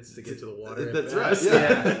 45 minutes to get to the water. That's right.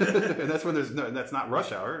 Yeah. And that's when that's not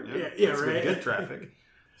rush hour. It's right. Good traffic.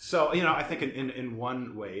 So, I think in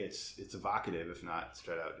one way it's evocative, if not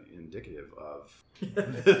straight out indicative of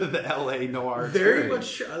the LA noir Very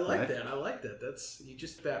experience. much. I like that. I like that. That's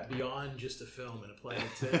that beyond just a film and applying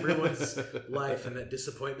it to everyone's life, and that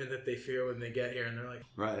disappointment that they feel when they get here and they're like,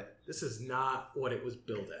 right, this is not what it was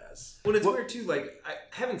billed as. Well, it's weird too. Like, I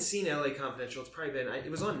haven't seen LA Confidential. It's probably been it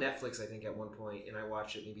was on Netflix, I think, at one point, and I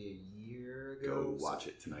watched it maybe a year ago. Go watch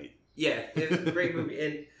it tonight. Yeah, it's a great movie,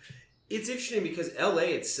 and it's interesting because LA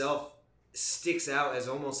itself sticks out as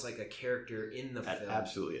almost like a character in the That film.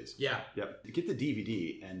 absolutely is. Yeah. Yep. Get the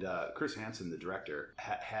DVD, and Chris Hansen, the director,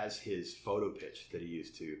 has his photo pitch that he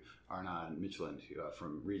used to Arnon Michelin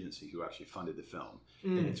from Regency, who actually funded the film.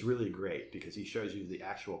 And it's really great because he shows you the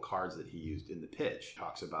actual cards that he used in the pitch,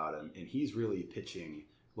 talks about him, and he's really pitching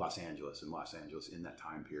Los Angeles in that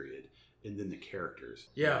time period, and then the characters.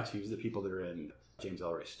 Yeah. So he's the people that are in James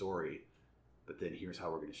Ellroy's story, but then here's how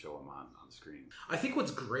we're going to show them on the screen. I think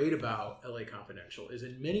what's great about LA Confidential is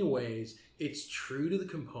in many ways it's true to the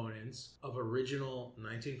components of original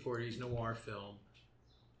 1940s noir film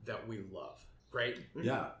that we love, right?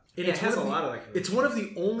 Yeah. And It has a lot of like. It's one of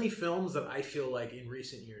the only films that I feel like in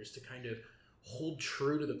recent years to kind of hold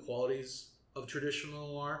true to the qualities of traditional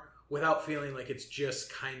noir without feeling like it's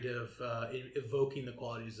just kind of evoking the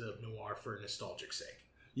qualities of noir for nostalgic sake.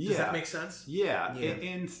 Does that make sense? Yeah. Yeah.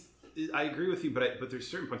 And I agree with you, but there's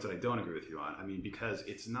certain points that I don't agree with you on. I mean, because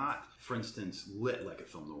it's not, for instance, lit like a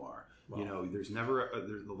film noir. Well, there's never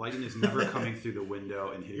the lighting is never coming through the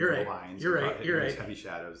window and hitting the lines. You're right. Those heavy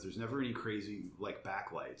shadows. There's never any crazy like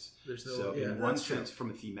backlights. There's no. So Yeah, in one sense, from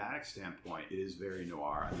a thematic standpoint, it is very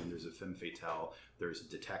noir. I mean, there's a femme fatale. There's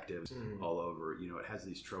detectives all over. It has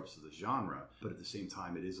these tropes of the genre, but at the same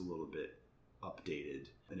time, it is a little bit updated,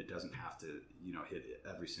 and it doesn't have to hit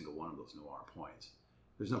every single one of those noir points.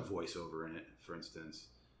 There's no voiceover in it, for instance.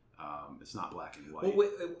 It's not black and white.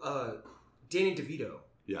 Well, Danny DeVito.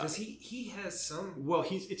 Yeah. Does he has some? Well,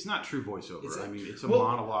 it's not true voiceover. I mean, it's a Well,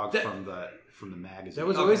 monologue from the magazine. That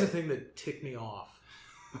was always a thing that ticked me off.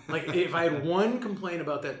 Like, if I had one complaint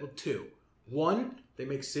about that, well, two. One, they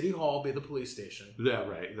make City Hall be the police station. Yeah,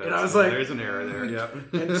 right. And I was like, there's an error there.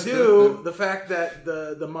 Yep. And two, the fact that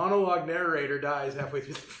the monologue narrator dies halfway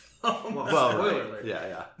through the film. Well, spoiler alert.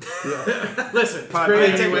 Yeah. Listen, it's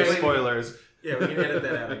great anyway. Spoilers. Yeah, we can edit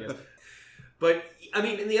that out, I guess. But I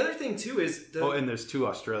mean, and the other thing too is and there's 2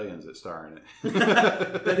 Australians that star in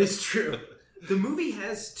it. That is true. The movie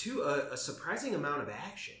has a surprising amount of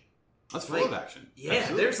action. That's full of action. Yeah,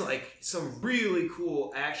 Absolutely. there's like some really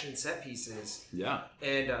cool action set pieces. Yeah.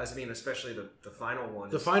 And I mean, especially the final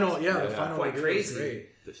one. The final quite crazy. Great.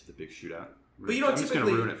 This is the big shootout. But you don't I'm just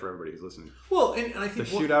typically going to ruin it for everybody who's listening. Well, and I think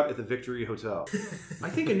The shootout at the Victory Hotel. I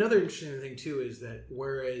think another interesting thing too is that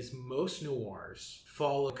whereas most noirs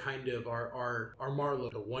follow kind of our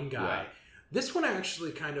Marlowe, the one guy, this one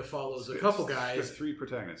actually kind of follows a couple guys. There's 3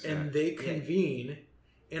 protagonists. And they convene,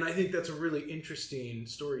 and I think that's a really interesting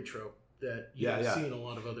story trope that you see in a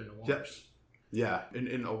lot of other noirs. Yeah,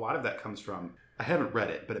 and a lot of that comes from, I haven't read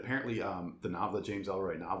it, but apparently the James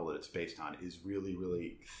Ellroy novel that it's based on is really,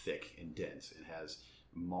 really thick and dense and has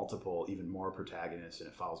multiple, even more protagonists, and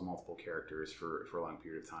it follows multiple characters for a long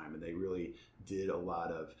period of time. And they really took a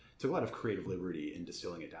lot of creative liberty in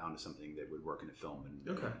distilling it down to something that would work in a film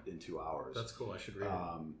in 2 hours. That's cool. I should read it.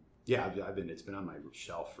 Yeah, it's been on my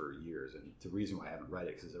shelf for years, and the reason why I haven't read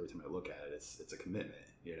it because every time I look at it, it's a commitment.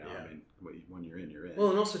 I mean, when you're in, you're in.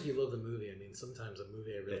 Well, and also if you love the movie, I mean, sometimes a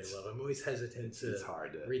movie I really love, I'm always hesitant to it's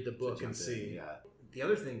hard to read the book and see. Yeah. The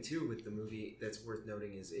other thing too with the movie that's worth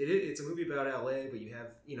noting is it's a movie about LA, but you have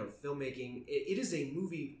filmmaking. It is a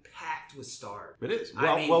movie packed with stars. It is.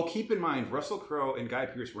 Well, keep in mind Russell Crowe and Guy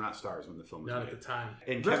Pearce were not stars when the film was made. Not at the time.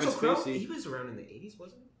 And Russell Kevin Crowe, Spacey, he was around in the 80s,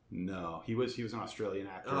 wasn't he? No, he was an Australian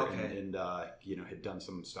actor and had done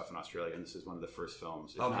some stuff in Australia, and this is one of the first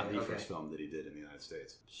films, if not the first film that he did in the United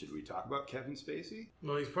States. Should we talk about Kevin Spacey?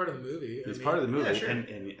 Well, he's part of the movie. He's part of the movie, yeah, sure.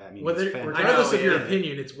 and I mean, regardless of your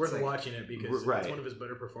opinion, it's worth watching it because Right. it's one of his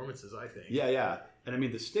better performances, I think. Yeah. And I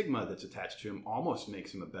mean, the stigma that's attached to him almost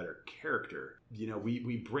makes him a better character.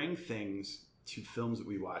 We bring things to films that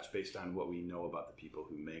we watch based on what we know about the people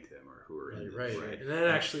who make them or who are in them. Right. And then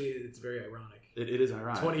actually, it's very ironic. It is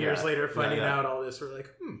ironic. 20 years later, finding out all this, we're like,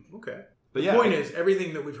 okay. But the point is,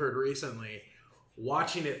 everything that we've heard recently,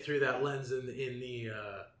 watching it through that lens in the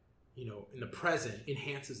present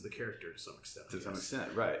enhances the character to some extent. To some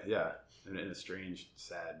extent, right? Yeah, in a strange,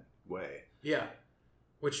 sad way. Yeah.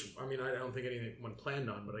 Which, I mean, I don't think anyone planned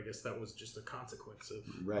on, but I guess that was just a consequence of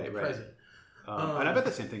the present. And I bet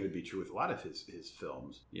the same thing would be true with a lot of his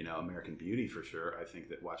films. American Beauty for sure. I think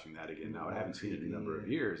that watching that again now, I haven't seen it in a number of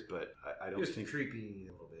years, but I don't think creepy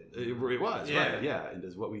a little bit. It was, right? Yeah. And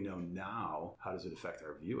does what we know now, how does it affect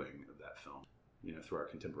our viewing of that film? Through our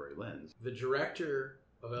contemporary lens. The director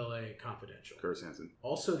of LA Confidential, Chris Hansen,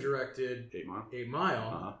 also directed 8 Mile. 8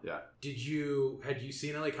 Mile. Yeah. Had you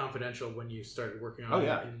seen LA Confidential when you started working on it? Oh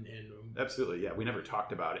yeah. Absolutely. Yeah. We never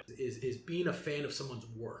talked about it. Is being a fan of someone's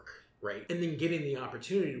work right? And then getting the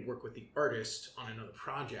opportunity to work with the artist on another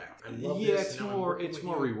project. I love Yeah, this. it's now I'm more working with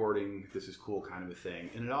you. rewarding. This is cool, kind of a thing,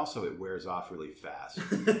 and it wears off really fast.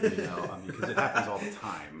 Because it happens all the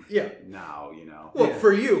time. Yeah. Now, Well, Yeah.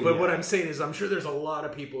 for you, but Yeah. what I'm saying is, I'm sure there's a lot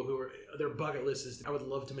of people who are their bucket list is, I would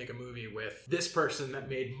love to make a movie with this person that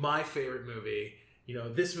made my favorite movie.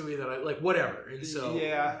 This movie that I like, whatever. And so,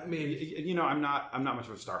 yeah, I mean, I'm not much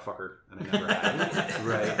of a star fucker, and I never have,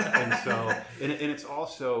 right? And so, and it's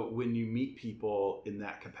also when you meet people in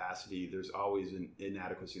that capacity, there's always an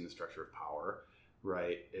inadequacy in the structure of power,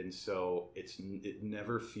 right? And so it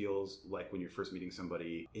never feels like when you're first meeting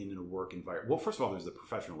somebody in a work environment. Well, first of all, there's the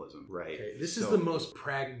professionalism, right? okay, this is the most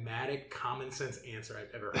pragmatic, common sense answer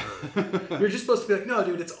I've ever heard. You're just supposed to be like, no,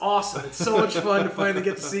 dude, it's awesome. It's so much fun to finally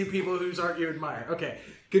get to see people whose art you admire. Okay,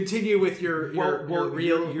 continue with your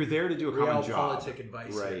real. You're there to do a common job, politic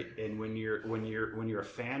advice, right? here. And when you're a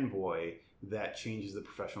fanboy, that changes the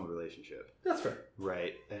professional relationship. That's fair.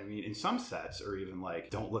 Right. I mean, in some sets, or even like,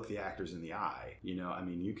 don't look the actors in the eye.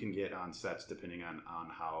 You can get on sets depending on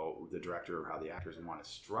how the director or how the actors want to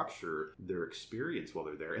structure their experience while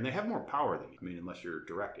they're there. And they have more power than you. I mean, unless you're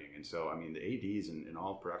directing. And so, I mean, the ADs and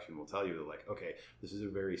all production will tell you that, like, okay, this is a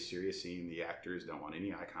very serious scene. The actors don't want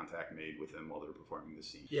any eye contact made with them while they're performing the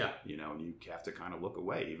scene. Yeah. And you have to kind of look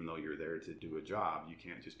away, even though you're there to do a job. You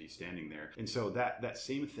can't just be standing there. And so that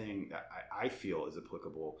same thing I feel is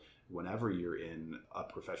applicable whenever you're in a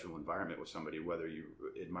professional environment with somebody, whether you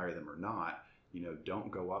admire them or not. Don't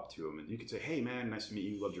go up to them, and you could say, hey man, nice to meet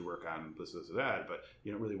you, loved your work on this or that, but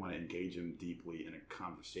you don't really want to engage them deeply in a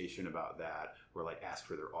conversation about that, or like ask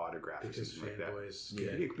for their autograph or something like that.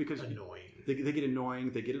 Because annoying. They get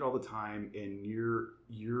annoying, they get it all the time, and you're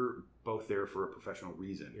both there for a professional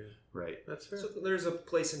reason, right? That's fair. So there's a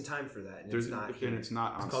place and time for that, and it's not here. And it's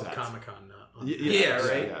not on It's called set. Comic-Con, not on Yeah,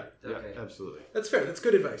 right? Yeah, Okay. absolutely. That's fair. That's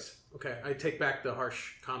good advice. Okay, I take back the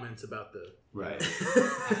harsh comments about the Right.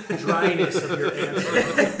 dryness of your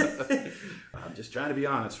answer. I'm just trying to be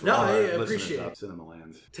honest for No, all I our listeners appreciate out it. Cinema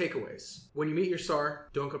Land. Takeaways. When you meet your star,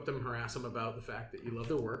 don't go up to them and harass them about the fact that you love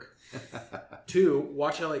their work. 2,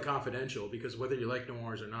 watch LA Confidential, because whether you like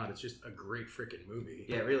noirs or not, it's just a great freaking movie.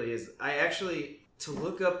 Yeah, it really is. I actually, to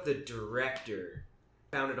look up the director,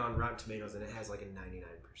 found it on Rotten Tomatoes, and it has like a 99%.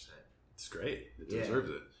 It's great. It Yeah. deserves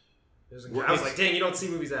it. I was like, dang, you don't see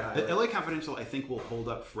movies that high. LA Confidential, I think, will hold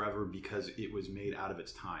up forever because it was made out of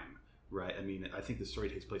its time, right? I mean, I think the story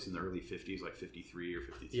takes place in the early 50s, like 53 or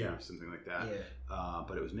 52 or something like that. Yeah.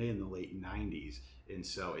 But it was made in the late 90s, and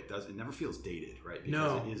so it never feels dated, right?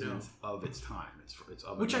 Because it isn't of its time. It's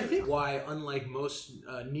of Which I another think time. why, unlike most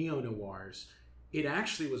neo-noirs, it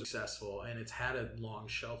actually was successful, and it's had a long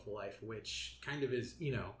shelf life, which kind of is,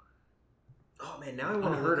 Oh man, now I want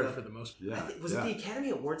to unheard look of up. for the most part. Yeah. Was it the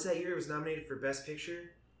Academy Awards that year? It was nominated for Best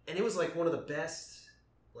Picture, and it was like one of the best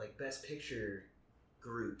Picture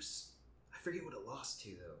groups. I forget what it lost to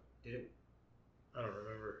though. Did it? I don't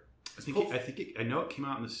remember. I know it came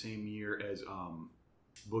out in the same year as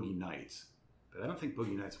Boogie Nights, but I don't think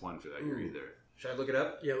Boogie Nights won for that year either. Should I look it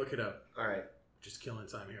up? Yeah, look it up. All right. Just killing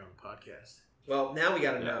time here on the podcast. Well, now we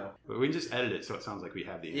got to know. But we can just edit it so it sounds like we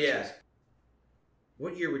have the answers. Yeah.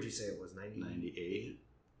 What year would you say it was? 98,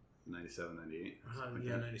 97, 98.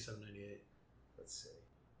 Yeah, 97, 98. Let's see.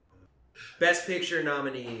 Best Picture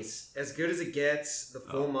nominees: As Good as It Gets, The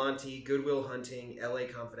Full Monty, Good Will Hunting, L.A.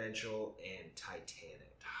 Confidential, and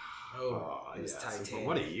Titanic. Oh, it was Titanic.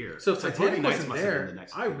 What a year. so if Like, Titanic Boogie Nights wasn't must have been there, the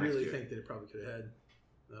next- I the next really year. think that it probably could have had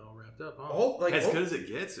that all wrapped up. As Good as It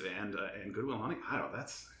Gets and Good Will Hunting. I don't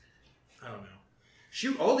know.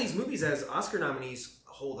 Shoot, all these movies as Oscar nominees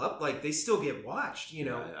hold up. Like, they still get watched,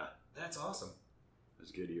 Yeah. That's awesome. It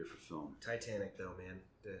was a good year for film. Titanic, though, man.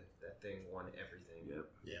 That thing won everything. Yep.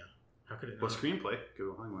 Yeah. How could it not? Well, screenplay. Good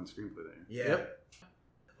Will Hunting won screenplay there. Yeah. Yep.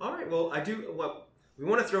 All right, well, we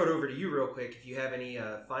want to throw it over to you real quick. If you have any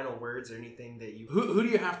final words or anything that you... Who do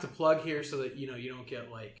you have to plug here so that you don't get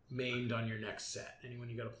like maimed on your next set? Anyone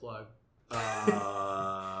you got to plug?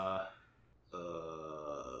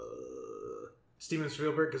 Steven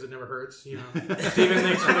Spielberg, because it never hurts. Steven,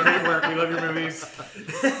 thanks for the great work. We love your movies.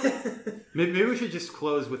 Maybe we should just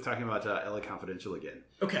close with talking about LA Confidential again.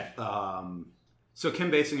 Okay. So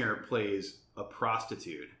Kim Basinger plays a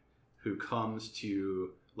prostitute who comes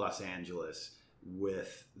to Los Angeles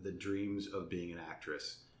with the dreams of being an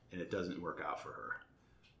actress, and it doesn't work out for her,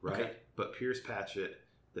 right? Okay. But Pierce Patchett,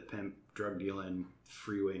 the pimp, drug dealing,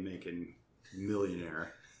 freeway making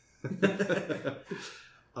millionaire,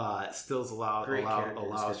 still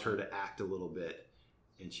allows her to act a little bit,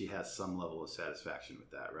 and she has some level of satisfaction with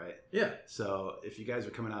that, right? Yeah. So if you guys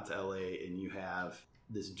are coming out to LA and you have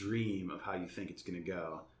this dream of how you think it's going to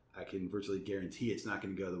go, I can virtually guarantee it's not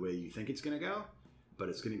going to go the way you think it's going to go, but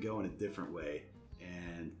it's going to go in a different way.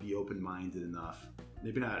 And be open-minded enough,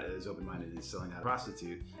 maybe not as open-minded as selling out a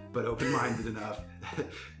prostitute, but open-minded enough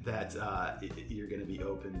that you're going to be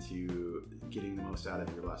open to getting the most out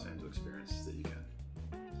of your Los Angeles experience that you can.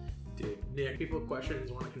 Dude, Nick, people have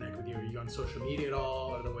questions, want to connect with you. Are you on social media at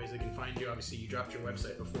all? Are there ways they can find you? Obviously, you dropped your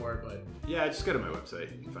website before, but... Yeah, just go to my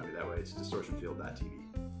website. You can find me that way. It's distortionfield.tv.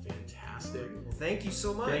 Fantastic. Well, thank you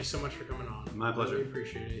so much. Thanks so much for coming on. My pleasure. Really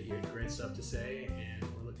appreciate it. You had great stuff to say, and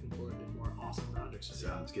we're looking forward to more awesome projects.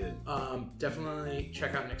 Sounds good. Definitely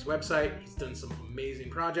check out Nick's website. He's done some amazing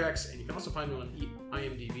projects, and you can also find him on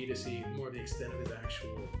IMDb to see more of the extent of his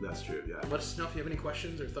actual... That's true, yeah. Let us know if you have any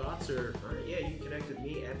questions or thoughts, or... All right, yeah, you can connect with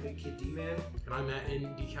me at Big Kid D-Man. And I'm at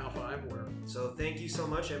InDecal5, where... So thank you so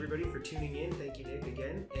much, everybody, for tuning in. Thank you, Nick,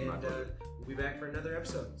 again. And we'll be back for another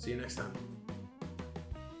episode. See you next time.